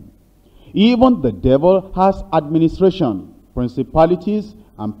after him. Even the devil has administration, principalities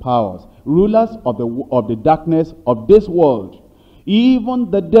and powers, rulers of the darkness of this world. Even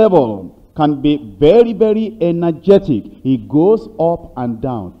the devil can be very, very energetic. He goes up and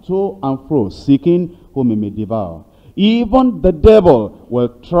down, to and fro, seeking whom he may devour. Even the devil will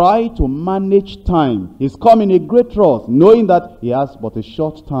try to manage time. He's come in a great rush, knowing that he has but a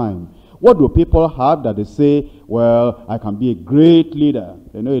short time. What do people have that they say, well, I can be a great leader?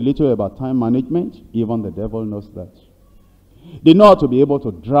 They know a little about time management. Even the devil knows that. They know how to be able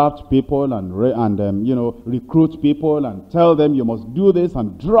to draft people and recruit people and tell them you must do this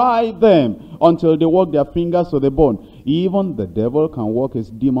and drive them until they work their fingers to the bone. Even the devil can work his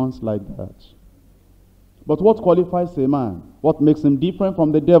demons like that. But what qualifies a man, what makes him different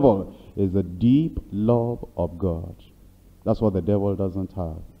from the devil, is the deep love of God. That's what the devil doesn't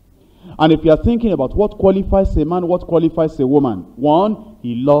have. And if you are thinking about what qualifies a man, what qualifies a woman, one,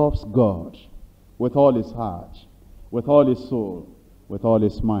 he loves God with all his heart, with all his soul, with all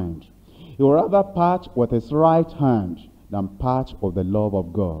his mind. He will rather part with his right hand than part of the love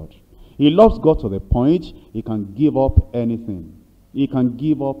of God. He loves God to the point he can give up anything. He can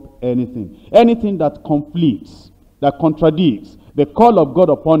give up anything. Anything that conflicts, that contradicts the call of God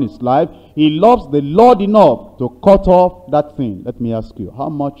upon his life, he loves the Lord enough to cut off that thing. Let me ask you, how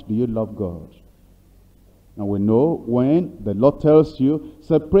much do you love God? And we know when the Lord tells you,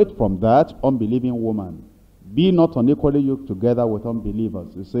 separate from that unbelieving woman. Be not unequally yoked together with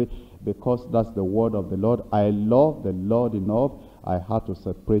unbelievers. You say, because that's the word of the Lord. I love the Lord enough, I had to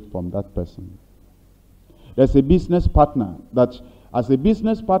separate from that person. There's a business partner that, as a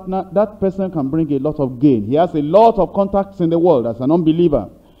business partner, that person can bring a lot of gain. He has a lot of contacts in the world as an unbeliever.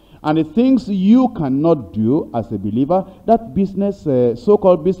 And the things you cannot do as a believer, that business,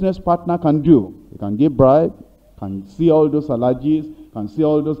 so-called business partner can do. He can give bribe, can see all those allergies, can see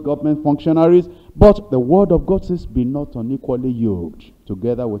all those government functionaries. But the word of God says, be not unequally yoked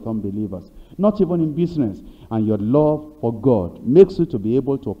together with unbelievers. Not even in business. And your love for God makes you to be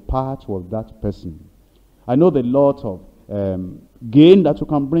able to part with that person. I know the lot of gain that you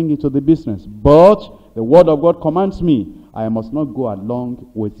can bring into the business, but the word of God commands me, I must not go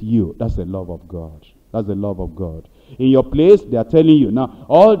along with you. That's the love of God. That's the love of God. In your place, they are telling you, now,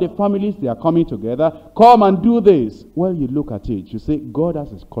 all the families, they are coming together, come and do this. Well, you look at it, you say, God has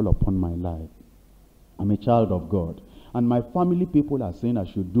his call upon my life. I'm a child of God. And my family people are saying I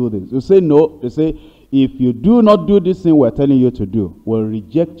should do this. You say no. They say, if you do not do this thing we're telling you to do, we'll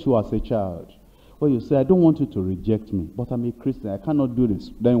reject you as a child. Well, you say, I don't want you to reject me, but I'm a Christian. I cannot do this.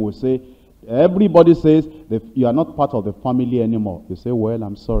 Then we say, everybody says that you are not part of the family anymore. You say, well,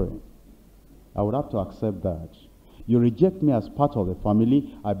 I'm sorry. I would have to accept that. You reject me as part of the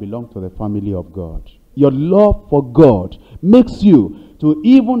family. I belong to the family of God. Your love for God makes you to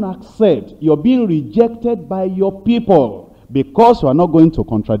even accept you're being rejected by your people because you are not going to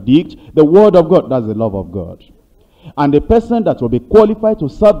contradict the word of God. That's the love of God. And the person that will be qualified to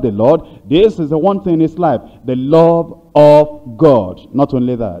serve the Lord, this is the one thing in his life, the love of God. Not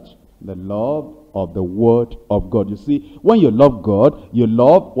only that, the love of the word of God. You see, when you love God, you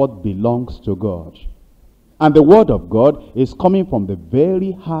love what belongs to God. And the word of God is coming from the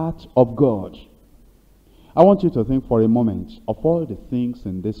very heart of God. I want you to think for a moment of all the things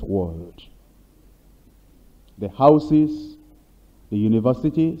in this world. The houses, the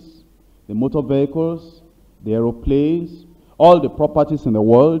universities, the motor vehicles, the aeroplanes, all the properties in the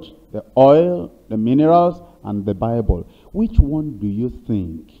world, the oil, the minerals, and the Bible. Which one do you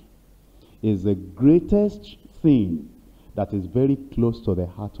think is the greatest thing that is very close to the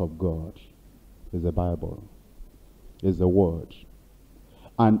heart of God? Is the Bible. Is the Word.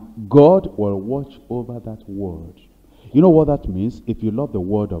 And God will watch over that Word. You know what that means? If you love the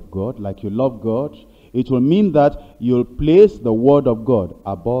Word of God, like you love God, it will mean that you'll place the Word of God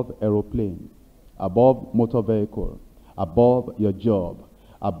above aeroplane, above motor vehicle, above your job,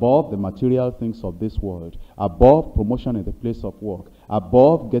 above the material things of this world, above promotion in the place of work,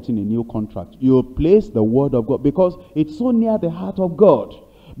 above getting a new contract. You'll place the word of God because it's so near the heart of God.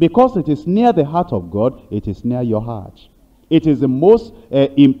 Because it is near the heart of God, it is near your heart. It is the most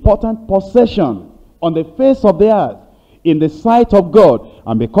important possession on the face of the earth in the sight of God.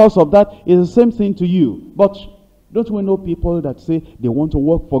 And because of that, it's the same thing to you. But don't we know people that say they want to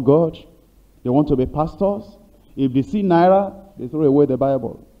work for God? They want to be pastors. If they see naira, they throw away the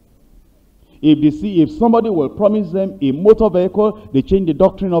Bible. If somebody will promise them a motor vehicle, they change the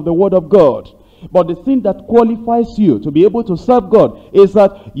doctrine of the word of God. But the thing that qualifies you to be able to serve God is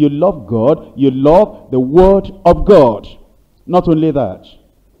that you love God, you love the word of God. Not only that,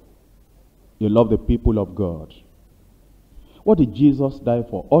 you love the people of God. What did Jesus die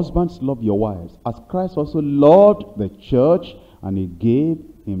for? Husbands, love your wives, as Christ also loved the church and he gave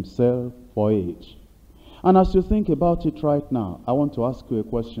himself for it. And as you think about it right now, I want to ask you a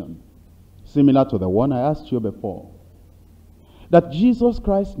question similar to the one I asked you before. That Jesus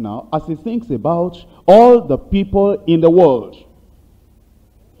Christ now, as he thinks about all the people in the world,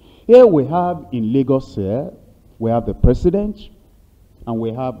 here we have in Lagos here, we have the president, and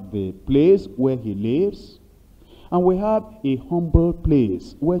we have the place where he lives, and we have a humble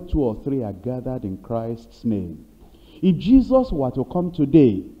place where 2 or 3 are gathered in Christ's name. If Jesus were to come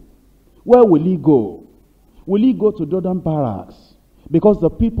today, where will he go? Will he go to Jordan Barracks? Because the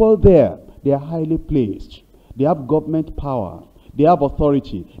people there, they are highly placed. They have government power. They have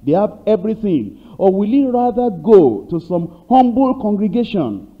authority. They have everything. Or will he rather go to some humble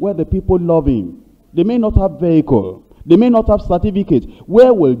congregation where the people love him? They may not have vehicle. They may not have certificate.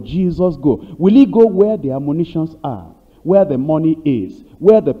 Where will Jesus go? Will he go where the ammunitions are? Where the money is?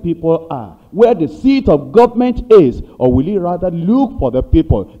 Where the people are? Where the seat of government is? Or will he rather look for the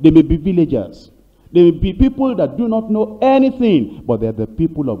people? They may be villagers. They may be people that do not know anything. But they're the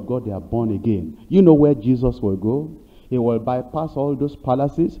people of God. They are born again. You know where Jesus will go? He will bypass all those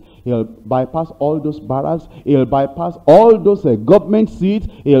palaces. He'll bypass all those barracks. He'll bypass all those government seats.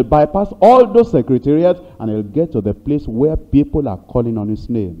 He'll bypass all those secretariats. And he'll get to the place where people are calling on his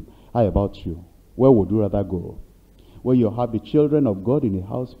name. How about you? Where would you rather go? Where you have the children of God in a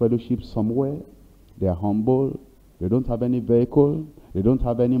house fellowship somewhere. They are humble. They don't have any vehicle. They don't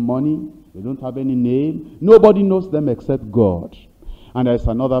have any money. They don't have any name. Nobody knows them except God. And there's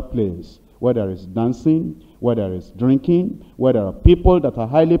another place where there is dancing, where there is drinking, where there are people that are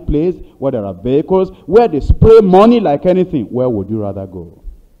highly placed, where there are vehicles, where they spray money like anything. Where would you rather go?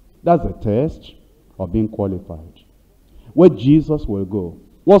 That's the test of being qualified. Where Jesus will go.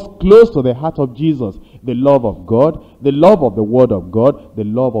 What's close to the heart of Jesus? The love of God, the love of the Word of God, the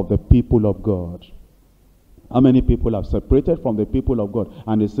love of the people of God. How many people have separated from the people of God?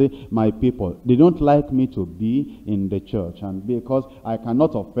 And they say, my people, they don't like me to be in the church. And because I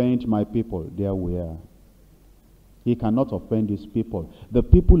cannot offend my people, there we are. He cannot offend his people. The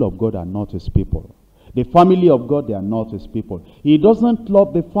people of God are not his people. The family of God, they are not his people. He doesn't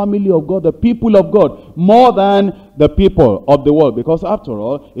love the family of God, the people of God, more than the people of the world. Because after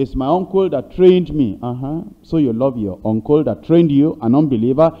all, it's my uncle that trained me. So you love your uncle that trained you, an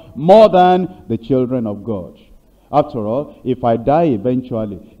unbeliever, more than the children of God. After all, if I die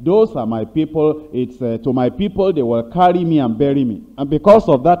eventually, those are my people. It's to my people, they will carry me and bury me. And because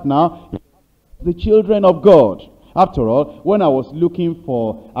of that now, the children of God. After all, when I was looking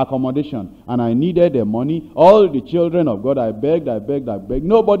for accommodation and I needed the money, all the children of God, I begged.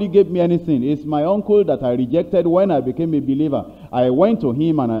 Nobody gave me anything. It's my uncle that I rejected when I became a believer. I went to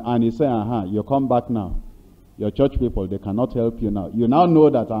him and he said, you come back now. Your church people, they cannot help you now. You now know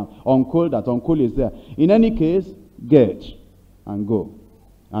that uncle is there. In any case, get and go.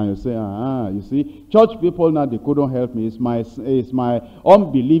 And you say, you see, church people now, they couldn't help me. It's my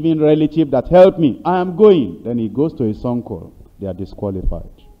unbelieving relative that helped me. I am going. Then he goes to his uncle. They are disqualified.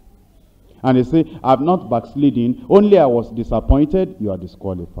 And they say, I'm not backsliding. Only I was disappointed. You are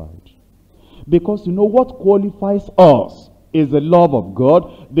disqualified. Because you know what qualifies us is the love of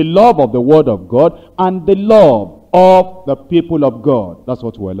God, the love of the Word of God, and the love of the people of God. That's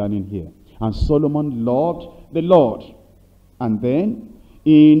what we're learning here. And Solomon loved the Lord. And then,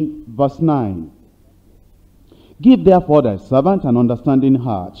 in verse 9, give therefore thy servant an understanding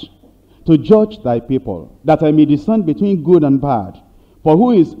heart to judge thy people, that I may discern between good and bad. For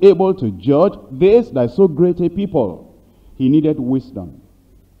who is able to judge this thy so great a people? He needed wisdom.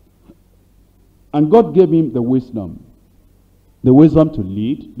 And God gave him the wisdom. The wisdom to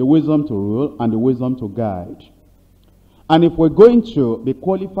lead, the wisdom to rule, and the wisdom to guide. And if we're going to be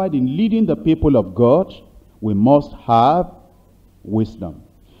qualified in leading the people of God, we must have wisdom.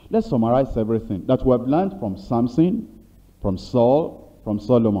 Let's summarize everything that we have learned from Samson, from Saul, from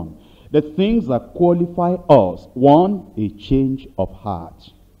Solomon. The things that qualify us. One, a change of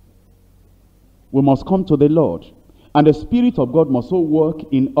heart. We must come to the Lord. And the Spirit of God must so work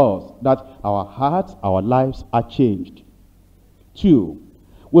in us that our hearts, our lives are changed. Two,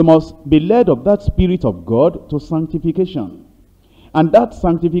 we must be led of that Spirit of God to sanctification. And that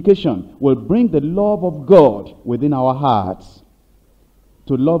sanctification will bring the love of God within our hearts.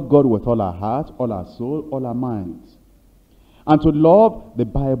 To love God with all our heart, all our soul, all our minds. And to love the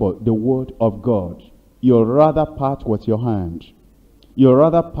Bible, the Word of God. You'll rather part with your hand. You'll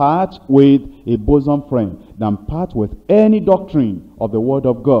rather part with a bosom friend than part with any doctrine of the Word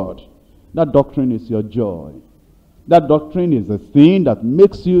of God. That doctrine is your joy. That doctrine is the thing that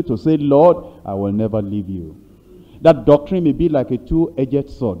makes you to say, Lord, I will never leave you. That doctrine may be like a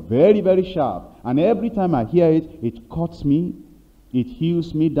two-edged sword, very, very sharp. And every time I hear it, it cuts me, it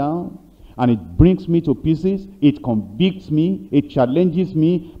hews me down, and it brings me to pieces. It convicts me, it challenges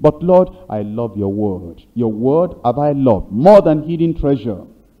me. But Lord, I love your word. Your word have I loved more than hidden treasure.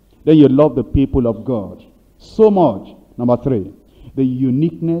 Then you love the people of God so much. Number three, the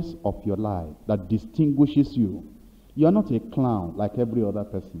uniqueness of your life that distinguishes you. You are not a clown like every other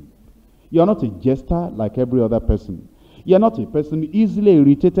person. You are not a jester like every other person. You are not a person easily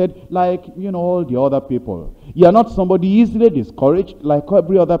irritated like, all the other people. You are not somebody easily discouraged like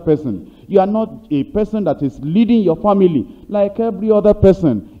every other person. You are not a person that is leading your family like every other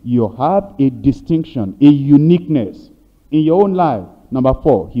person. You have a distinction, a uniqueness in your own life. Number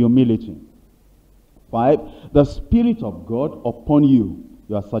 4, humility. 5, the Spirit of God upon you.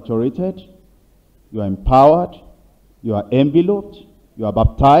 You are saturated, you are empowered, you are enveloped, you are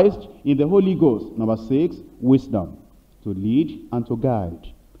baptized in the Holy Ghost. Number 6, wisdom to lead and to guide.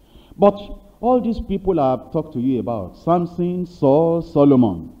 But all these people I have talked to you about, Samson, Saul,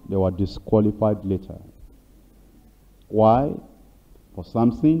 Solomon, they were disqualified later. Why? For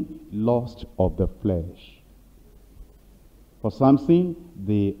Samson, lust of the flesh. For Samson,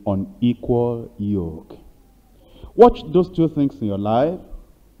 the unequal yoke. Watch those 2 things in your life,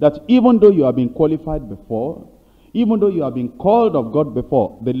 that even though you have been qualified before, even though you have been called of God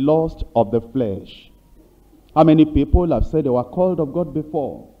before, the lust of the flesh. How many people have said they were called of God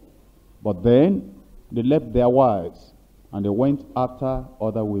before, but then they left their wives and they went after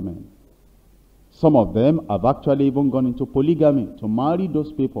other women? Some of them have actually even gone into polygamy to marry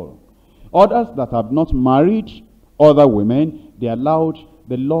those people. Others that have not married other women, they allowed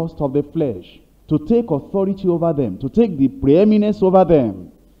the lust of the flesh to take authority over them, to take the preeminence over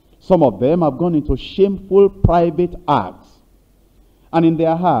them. Some of them have gone into shameful private acts. And in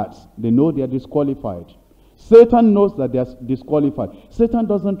their hearts, they know they are disqualified. Satan knows that they are disqualified. Satan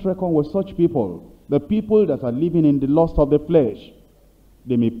doesn't reckon with such people. The people that are living in the lust of the flesh.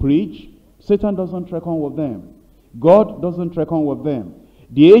 They may preach. Satan doesn't reckon with them. God doesn't reckon with them.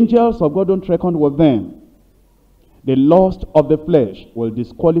 The angels of God don't reckon with them. The lust of the flesh will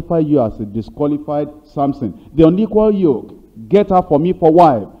disqualify you as a disqualified Samson. The unequal yoke, get her for me for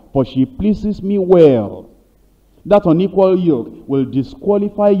wife, for she pleases me well. That unequal yoke will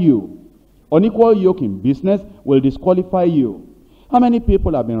disqualify you. Unequal yoke in business will disqualify you. How many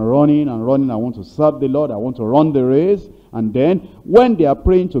people have been running and running? I want to serve the Lord, I want to run the race. And then when they are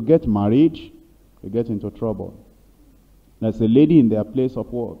praying to get married, they get into trouble. There's a lady in their place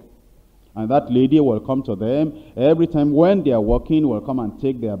of work. And that lady will come to them every time when they are working, will come and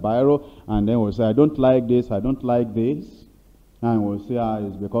take their biro, and then will say, I don't like this, I don't like this. And will say,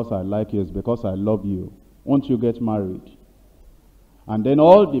 it's because I like you, it's because I love you. Won't you get married? And then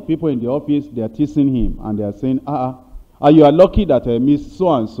all the people in the office, they are teasing him, and they are saying, you are lucky that Miss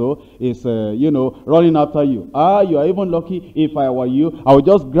So-and-so is, running after you. You are even lucky. If I were you, I would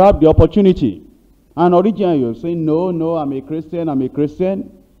just grab the opportunity. And originally you're saying, no, I'm a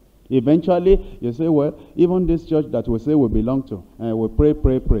Christian. Eventually, you say, well, even this church that we say we belong to, we pray.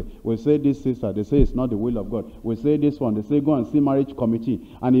 We say this sister, they say it's not the will of God. We say this one, they say go and see marriage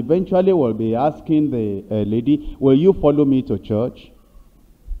committee. And eventually we'll be asking the lady, will you follow me to church?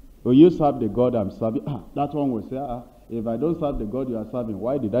 Will you serve the God I'm serving? That one will say, if I don't serve the God you are serving,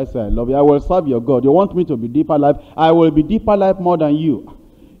 why did I say I love you? I will serve your God. You want me to be deeper life? I will be deeper life more than you.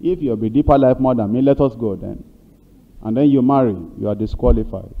 If you'll be deeper life more than me, let us go then. And then you marry, you are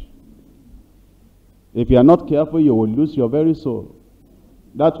disqualified. If you are not careful, you will lose your very soul.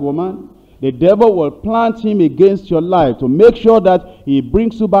 That woman, the devil will plant him against your life to make sure that he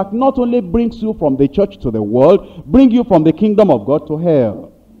brings you back, not only brings you from the church to the world, bring you from the kingdom of God to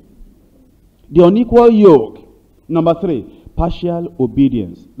hell. The unequal yoke. Number 3, partial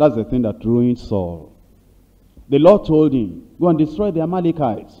obedience. That's the thing that ruined Saul. The Lord told him, go and destroy the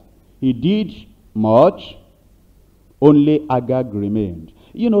Amalekites. He did much, only Agag remained.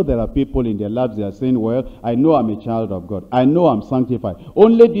 There are people in their lives that are saying, well, I know I'm a child of God. I know I'm sanctified.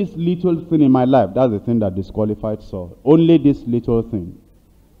 Only this little thing in my life, that's the thing that disqualified Saul. Only this little thing.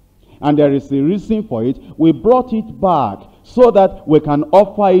 And there is a reason for it. We brought it back so that we can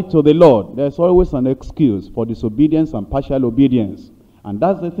offer it to the Lord. There's always an excuse for disobedience and partial obedience. And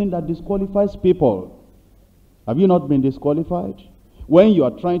that's the thing that disqualifies people. Have you not been disqualified? When you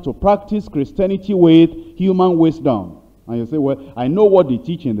are trying to practice Christianity with human wisdom, and you say, well, I know what they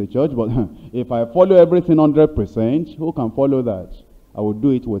teach in the church, but if I follow everything 100%, who can follow that? I will do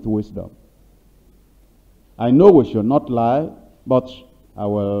it with wisdom. I know we should not lie, but I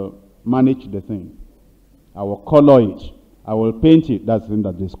will manage the thing. I will color it. I will paint it. That's the thing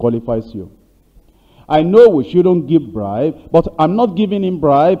that disqualifies you. I know we shouldn't give bribe, but I'm not giving him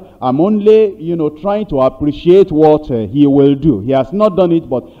bribe. I'm only, trying to appreciate what he will do. He has not done it,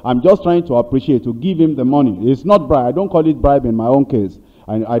 but I'm just trying to appreciate, to give him the money. It's not bribe. I don't call it bribe in my own case.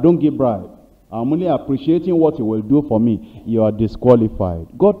 I don't give bribe. I'm only appreciating what he will do for me. You are disqualified.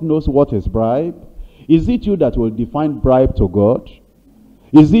 God knows what is bribe. Is it you that will define bribe to God?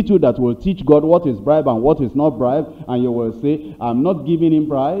 Is it you that will teach God what is bribe and what is not bribe? And you will say, I'm not giving him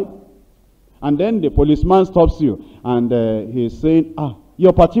bribe. And then the policeman stops you, and he's saying,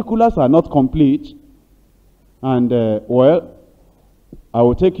 your particulars are not complete, and well, I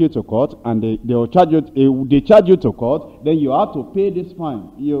will take you to court, and they will charge you. They charge you to court. Then you have to pay this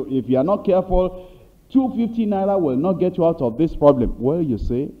fine. If you are not careful, 250 naira will not get you out of this problem. Well, you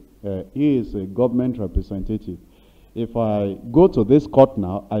say, he is a government representative. If I go to this court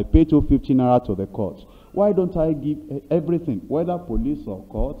now, I pay 250 naira to the court. Why don't I give everything, whether police or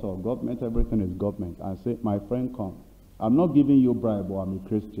court or government, everything is government. I say, my friend, come. I'm not giving you bribe, or I'm a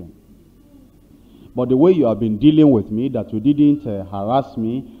Christian. But the way you have been dealing with me, that you didn't harass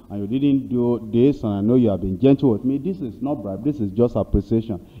me, and you didn't do this, and I know you have been gentle with me, this is not bribe, this is just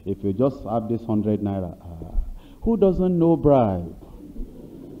appreciation. If you just have this 100 naira, who doesn't know bribe?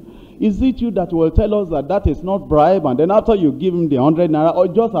 Is it you that will tell us that that is not bribe, and then after you give him the 100 naira, or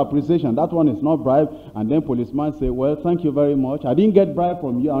just appreciation, that one is not bribe, and then policeman say, well, thank you very much, I didn't get bribe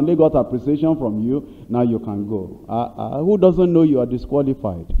from you, I only got appreciation from you, now you can go. Who doesn't know you are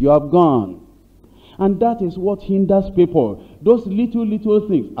disqualified? You have gone. And that is what hinders people. Those little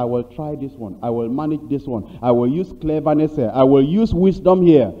things. I will try this one. I will manage this one. I will use cleverness here. I will use wisdom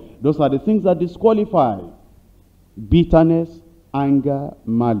here. Those are the things that disqualify. Bitterness, anger,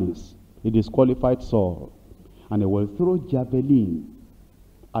 malice. He disqualified Saul. And he will throw javelin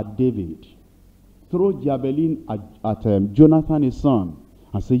at David. Throw javelin at Jonathan, his son.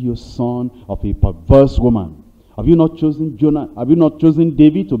 And say, you son of a perverse woman. Have you not chosen Have you not chosen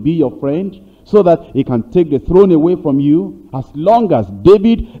David to be your friend, so that he can take the throne away from you? As long as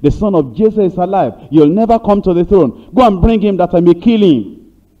David, the son of Jesse, is alive, you'll never come to the throne. Go and bring him that I may kill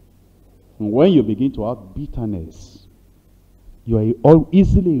him. And when you begin to have bitterness, you are all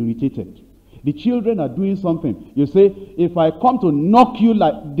easily irritated. The children are doing something. You say, if I come to knock you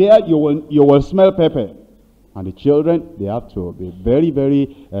like there, you will smell pepper. And the children, they have to be very,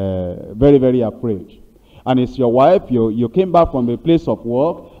 very afraid. And it's your wife, you came back from a place of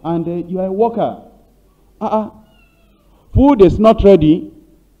work, and you are a worker. Food is not ready.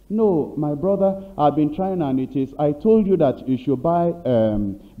 No, my brother, I've been trying, and I told you that you should buy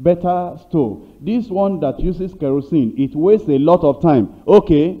better stove. This one that uses kerosene, it wastes a lot of time.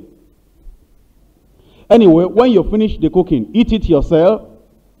 Okay. Anyway, when you finish the cooking, eat it yourself.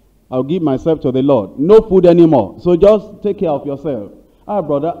 I'll give myself to the Lord. No food anymore. So just take care of yourself.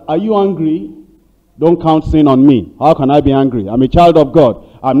 Brother, are you hungry? Don't count sin on me. How can I be angry? I'm a child of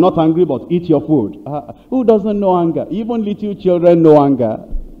God. I'm not angry, but eat your food. Who doesn't know anger? Even little children know anger.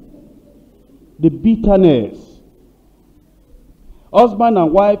 The bitterness. Husband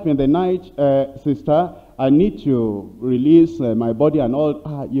and wife in the night, sister, I need to release my body and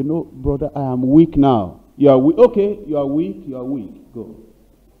all. You know, brother, I am weak now. You are weak. Okay, you are weak. You are weak. Go.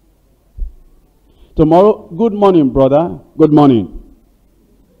 Tomorrow, good morning, brother. Good morning.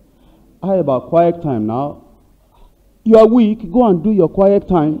 How about quiet time now? You are weak. Go and do your quiet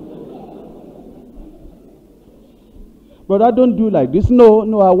time. Brother, don't do like this.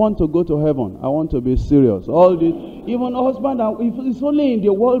 No, I want to go to heaven. I want to be serious. All this, even husband and if it's only in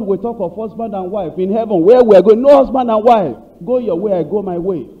the world we talk of husband and wife. In heaven, where we are going, no husband and wife. Go your way, I go my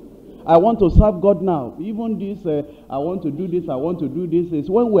way. I want to serve God now. Even this, I want to do this, I want to do this. It's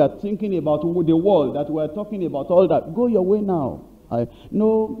when we are thinking about the world that we are talking about all that. Go your way now.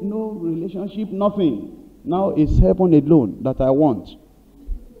 No relationship, nothing. Now it's heaven alone that I want.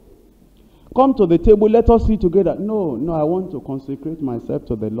 Come to the table, let us sit together. No, I want to consecrate myself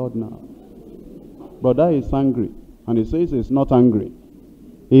to the Lord now. Brother is angry, and he says he's not angry.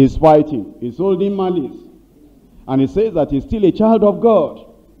 He is fighting. He's holding malice. And he says that he's still a child of God,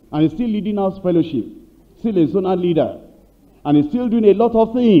 and he's still leading house fellowship, still a zonal leader, and he's still doing a lot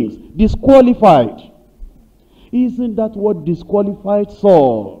of things. Disqualified. Isn't that what disqualified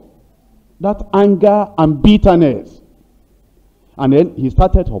Saul? That anger and bitterness. And then he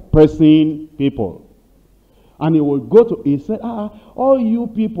started oppressing people. And he would go to, he said, all you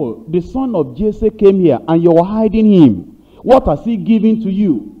people, the son of Jesse came here and you're hiding him. What has he given to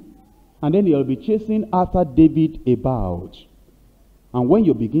you? And then he'll be chasing after David about. And when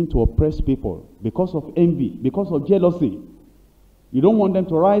you begin to oppress people because of envy, because of jealousy, you don't want them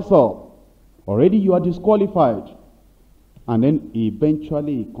to rise up. Already you are disqualified. And then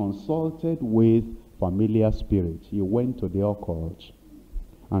eventually he consulted with familiar spirits. He went to the occult.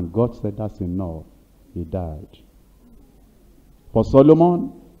 And God said, that's enough. He died. For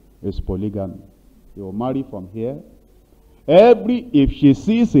Solomon, it's polygamy. He will marry from here. If she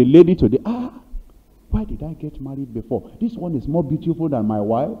sees a lady today, why did I get married before? This one is more beautiful than my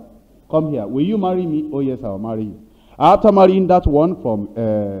wife. Come here. Will you marry me? Oh yes, I will marry you. After marrying that one from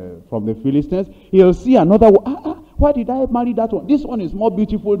the Philistines, he'll see another one. Why did I marry that one? This one is more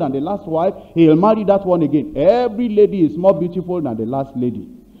beautiful than the last wife. He'll marry that one again. Every lady is more beautiful than the last lady.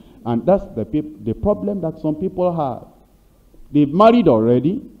 And that's the problem that some people have. They've married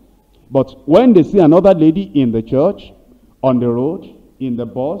already, but when they see another lady in the church, on the road, in the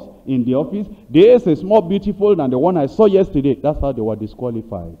bus, in the office, this is more beautiful than the one I saw yesterday. That's how they were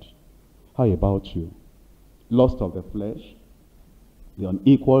disqualified. How about you? Lust of the flesh, the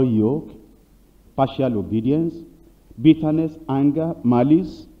unequal yoke, partial obedience, bitterness, anger,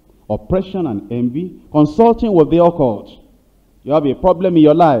 malice, oppression and envy, consulting with the occult. You have a problem in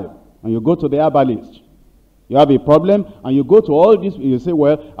your life, and you go to the herbalist. You have a problem, and you go to all this. You say,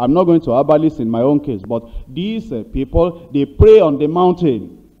 well, I'm not going to herbalist in my own case, but these people, they pray on the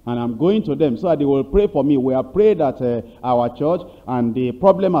mountain, and I'm going to them so that they will pray for me. We have prayed at our church, and the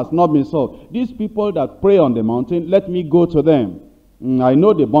problem has not been solved. These people that pray on the mountain, let me go to them. I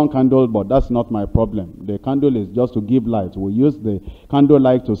know they burn candle, but that's not my problem. The candle is just to give light. We use the candle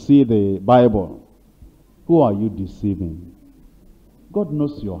light to see the Bible. Who are you deceiving? God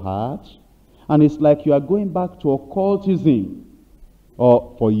knows your heart. And it's like you are going back to occultism.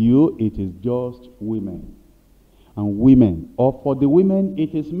 Or for you, it is just women. And women. Or for the women,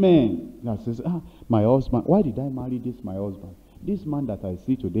 it is men. That says, my husband, why did I marry this, my husband? This man that I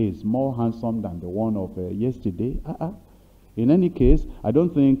see today is more handsome than the one of yesterday. In any case, I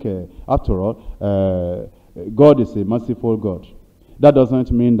don't think, after all, God is a merciful God. That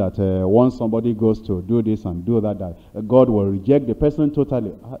doesn't mean that once somebody goes to do this and do that, God will reject the person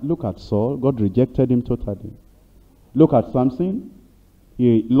totally. Look at Saul. God rejected him totally. Look at Samson.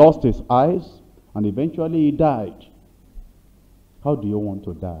 He lost his eyes, and eventually he died. How do you want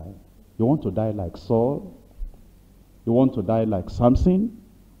to die? You want to die like Saul? You want to die like Samson?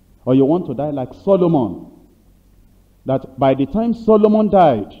 Or you want to die like Solomon? That by the time Solomon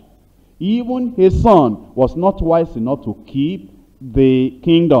died, even his son was not wise enough to keep the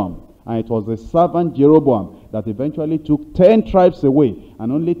kingdom. And it was the servant Jeroboam that eventually took 10 tribes away,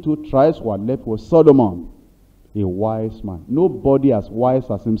 and only 2 tribes were left with Solomon, a wise man. Nobody as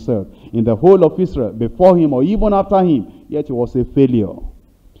wise as himself in the whole of Israel, before him or even after him, yet he was a failure.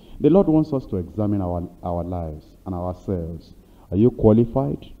 The Lord wants us to examine our lives and ourselves. Are you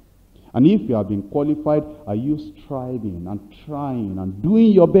qualified? And if you have been qualified, are you striving and trying and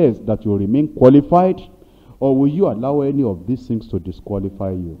doing your best that you remain qualified? Or will you allow any of these things to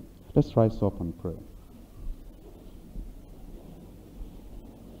disqualify you? Let's rise up and pray.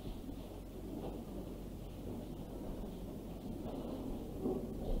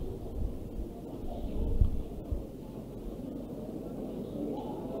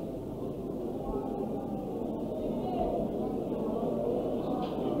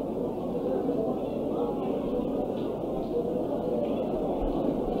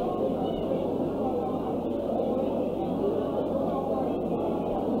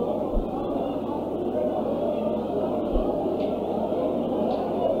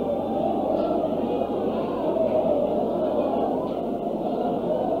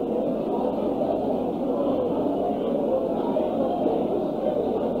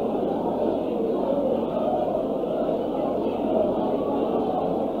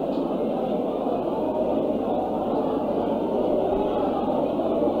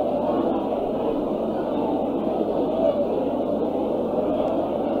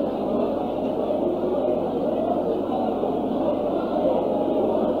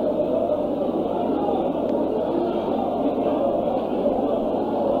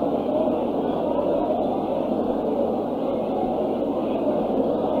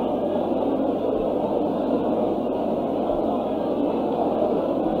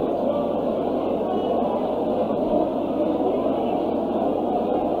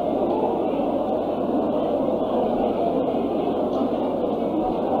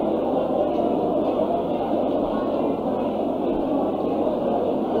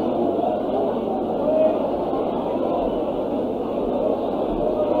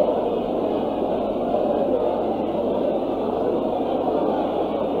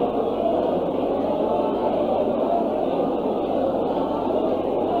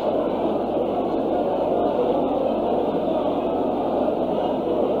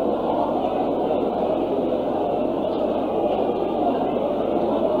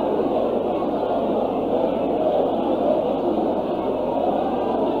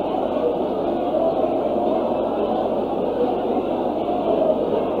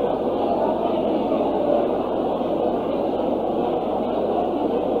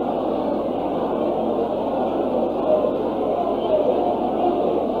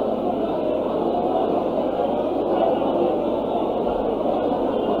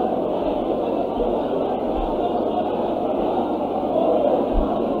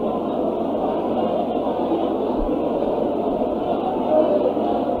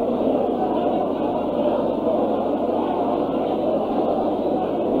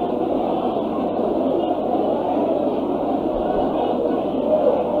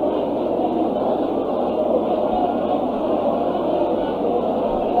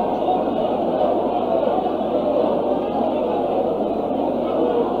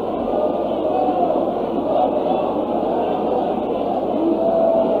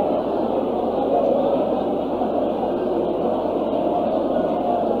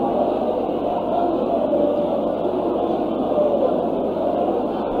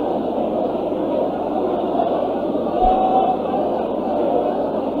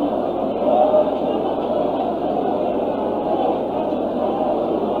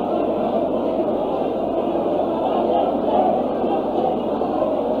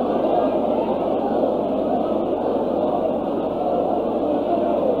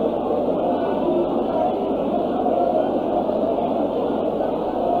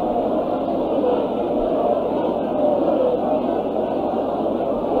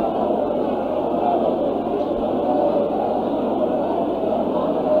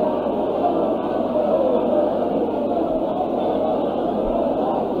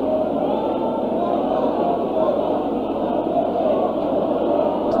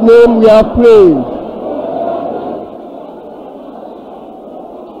 name we have prayed.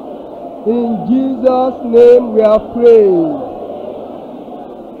 In Jesus' name we have prayed.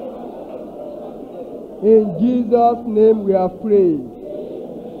 In Jesus' name we have prayed.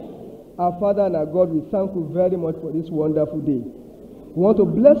 Our Father and our God, we thank you very much for this wonderful day. We want to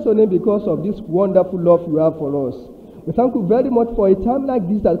bless your name because of this wonderful love you have for us. We thank you very much for a time like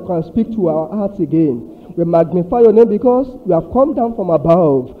this that can speak to our hearts again. We magnify your name because you have come down from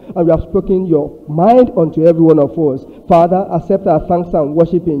above and you have spoken your mind unto every one of us. Father, accept our thanks and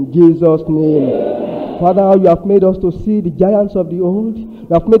worship in Jesus' name. Father, you have made us to see the giants of the old.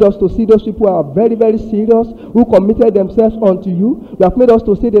 You have made us to see those people who are very, very serious, who committed themselves unto you. You have made us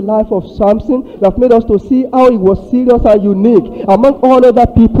to see the life of Samson. You have made us to see how he was serious and unique among all other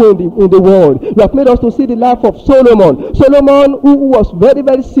people in the world. You have made us to see the life of Solomon. Solomon who was very,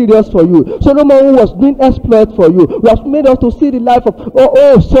 very serious for you. Solomon who was doing exploit for you. You have made us to see the life of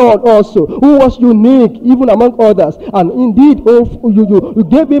Saul also, who was unique even among others. And indeed, you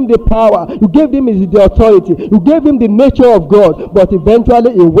gave him the power. You gave him the authority. You gave him the nature of God, but eventually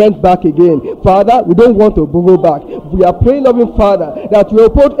he went back again. Father, we don't want to go back. We are praying, loving Father, that you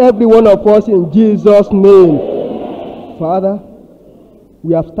uphold every one of us in Jesus' name. Father,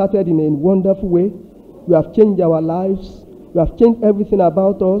 we have started in a wonderful way. You have changed our lives. You have changed everything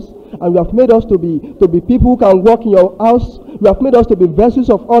about us, and you have made us to be people who can walk in your house. You have made us to be vessels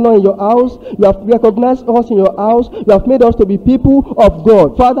of honor in your house. You have recognized us in your house. You have made us to be people of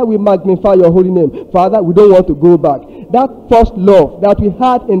God. Father, we magnify your holy name. Father, we don't want to go back. That first love that we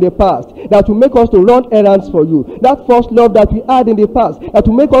had in the past, that will make us to run errands for you. That first love that we had in the past, that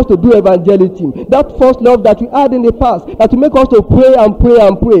will make us to do evangelism. That first love that we had in the past, that will make us to pray and pray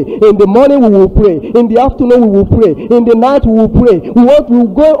and pray. In the morning we will pray. In the afternoon we will pray. In the night we will pray. We will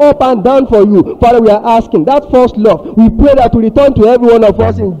go up and down for you. Father, we are asking that first love. We pray that to return to every one of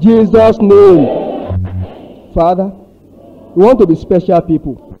us in Jesus' name. Father, we want to be special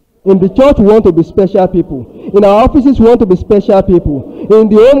people. In the church, we want to be special people. In our offices, we want to be special people. In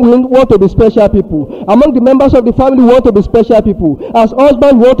the home, we want to be special people. Among the members of the family, we want to be special people. As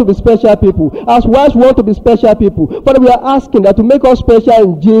husbands, we want to be special people. As wives, we want to be special people. Father, we are asking that to make us special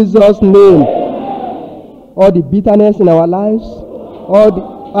in Jesus' name. All the bitterness in our lives, all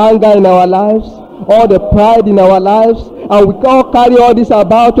the anger in our lives, all the pride in our lives, and we can't carry all this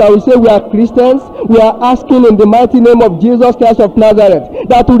about and we say we are Christians. We are asking in the mighty name of Jesus Christ of Nazareth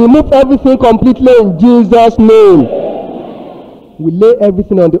that to remove everything completely in Jesus' name. We lay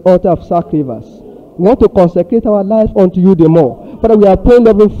everything on the altar of sacrifice. We want to consecrate our lives unto you the more. Father, we are praying,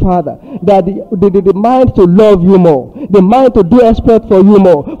 loving Father, that the mind to love you more, the mind to do exploit for you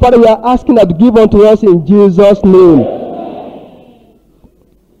more. Father, we are asking that to give unto us in Jesus' name.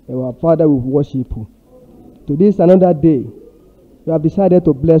 Our Father, we worship you. Today is another day. You have decided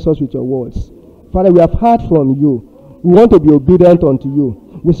to bless us with your words. Father, we have heard from you. We want to be obedient unto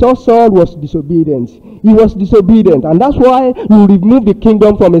you. We saw Saul was disobedient. He was disobedient, and that's why you removed the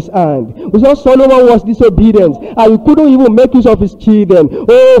kingdom from his hand. We saw Solomon was disobedient, and he couldn't even make use of his children.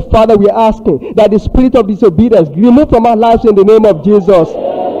 Oh, Father, we are asking that the spirit of disobedience be removed from our lives in the name of Jesus.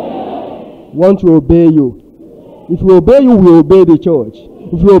 We want to obey you. If we obey you, we obey the church.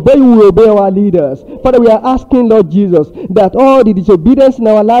 If we obey you, we obey our leaders. Father, we are asking, Lord Jesus, that all the disobedience in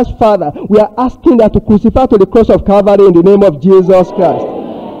our lives, Father, we are asking that to crucify to the cross of Calvary in the name of Jesus Christ.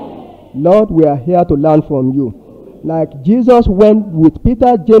 Lord, we are here to learn from you. Like Jesus went with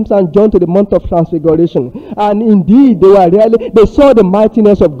Peter, James, and John to the Mount of Transfiguration. And indeed, they saw the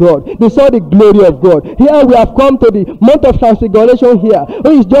mightiness of God. They saw the glory of God. Here we have come to the Mount of Transfiguration here. It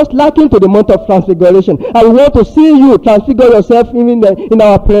is just lacking to the Mount of Transfiguration. And we want to see you transfigure yourself even in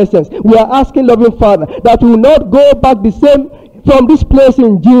our presence. We are asking, loving Father, that we will not go back the same from this place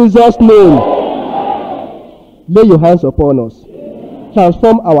in Jesus' name. Lay your hands upon us.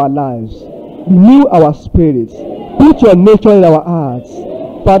 Transform our lives. Renew our spirits. Put your nature in our hearts.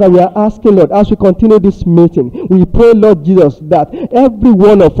 Father, we are asking, Lord, as we continue this meeting, we pray, Lord Jesus, that every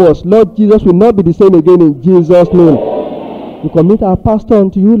one of us, Lord Jesus, will not be the same again in Jesus' name. We commit our pastor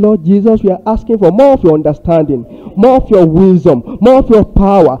unto you, Lord Jesus. We are asking for more of your understanding, more of your wisdom, more of your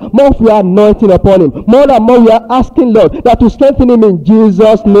power, more of your anointing upon him. More and more we are asking, Lord, that to strengthen him in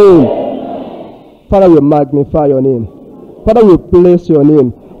Jesus' name. Father, we magnify your name. Father, we bless your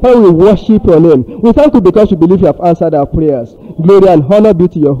name. Father, we worship your name. We thank you because we believe you have answered our prayers. Glory and honor be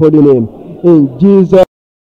to your holy name. In Jesus'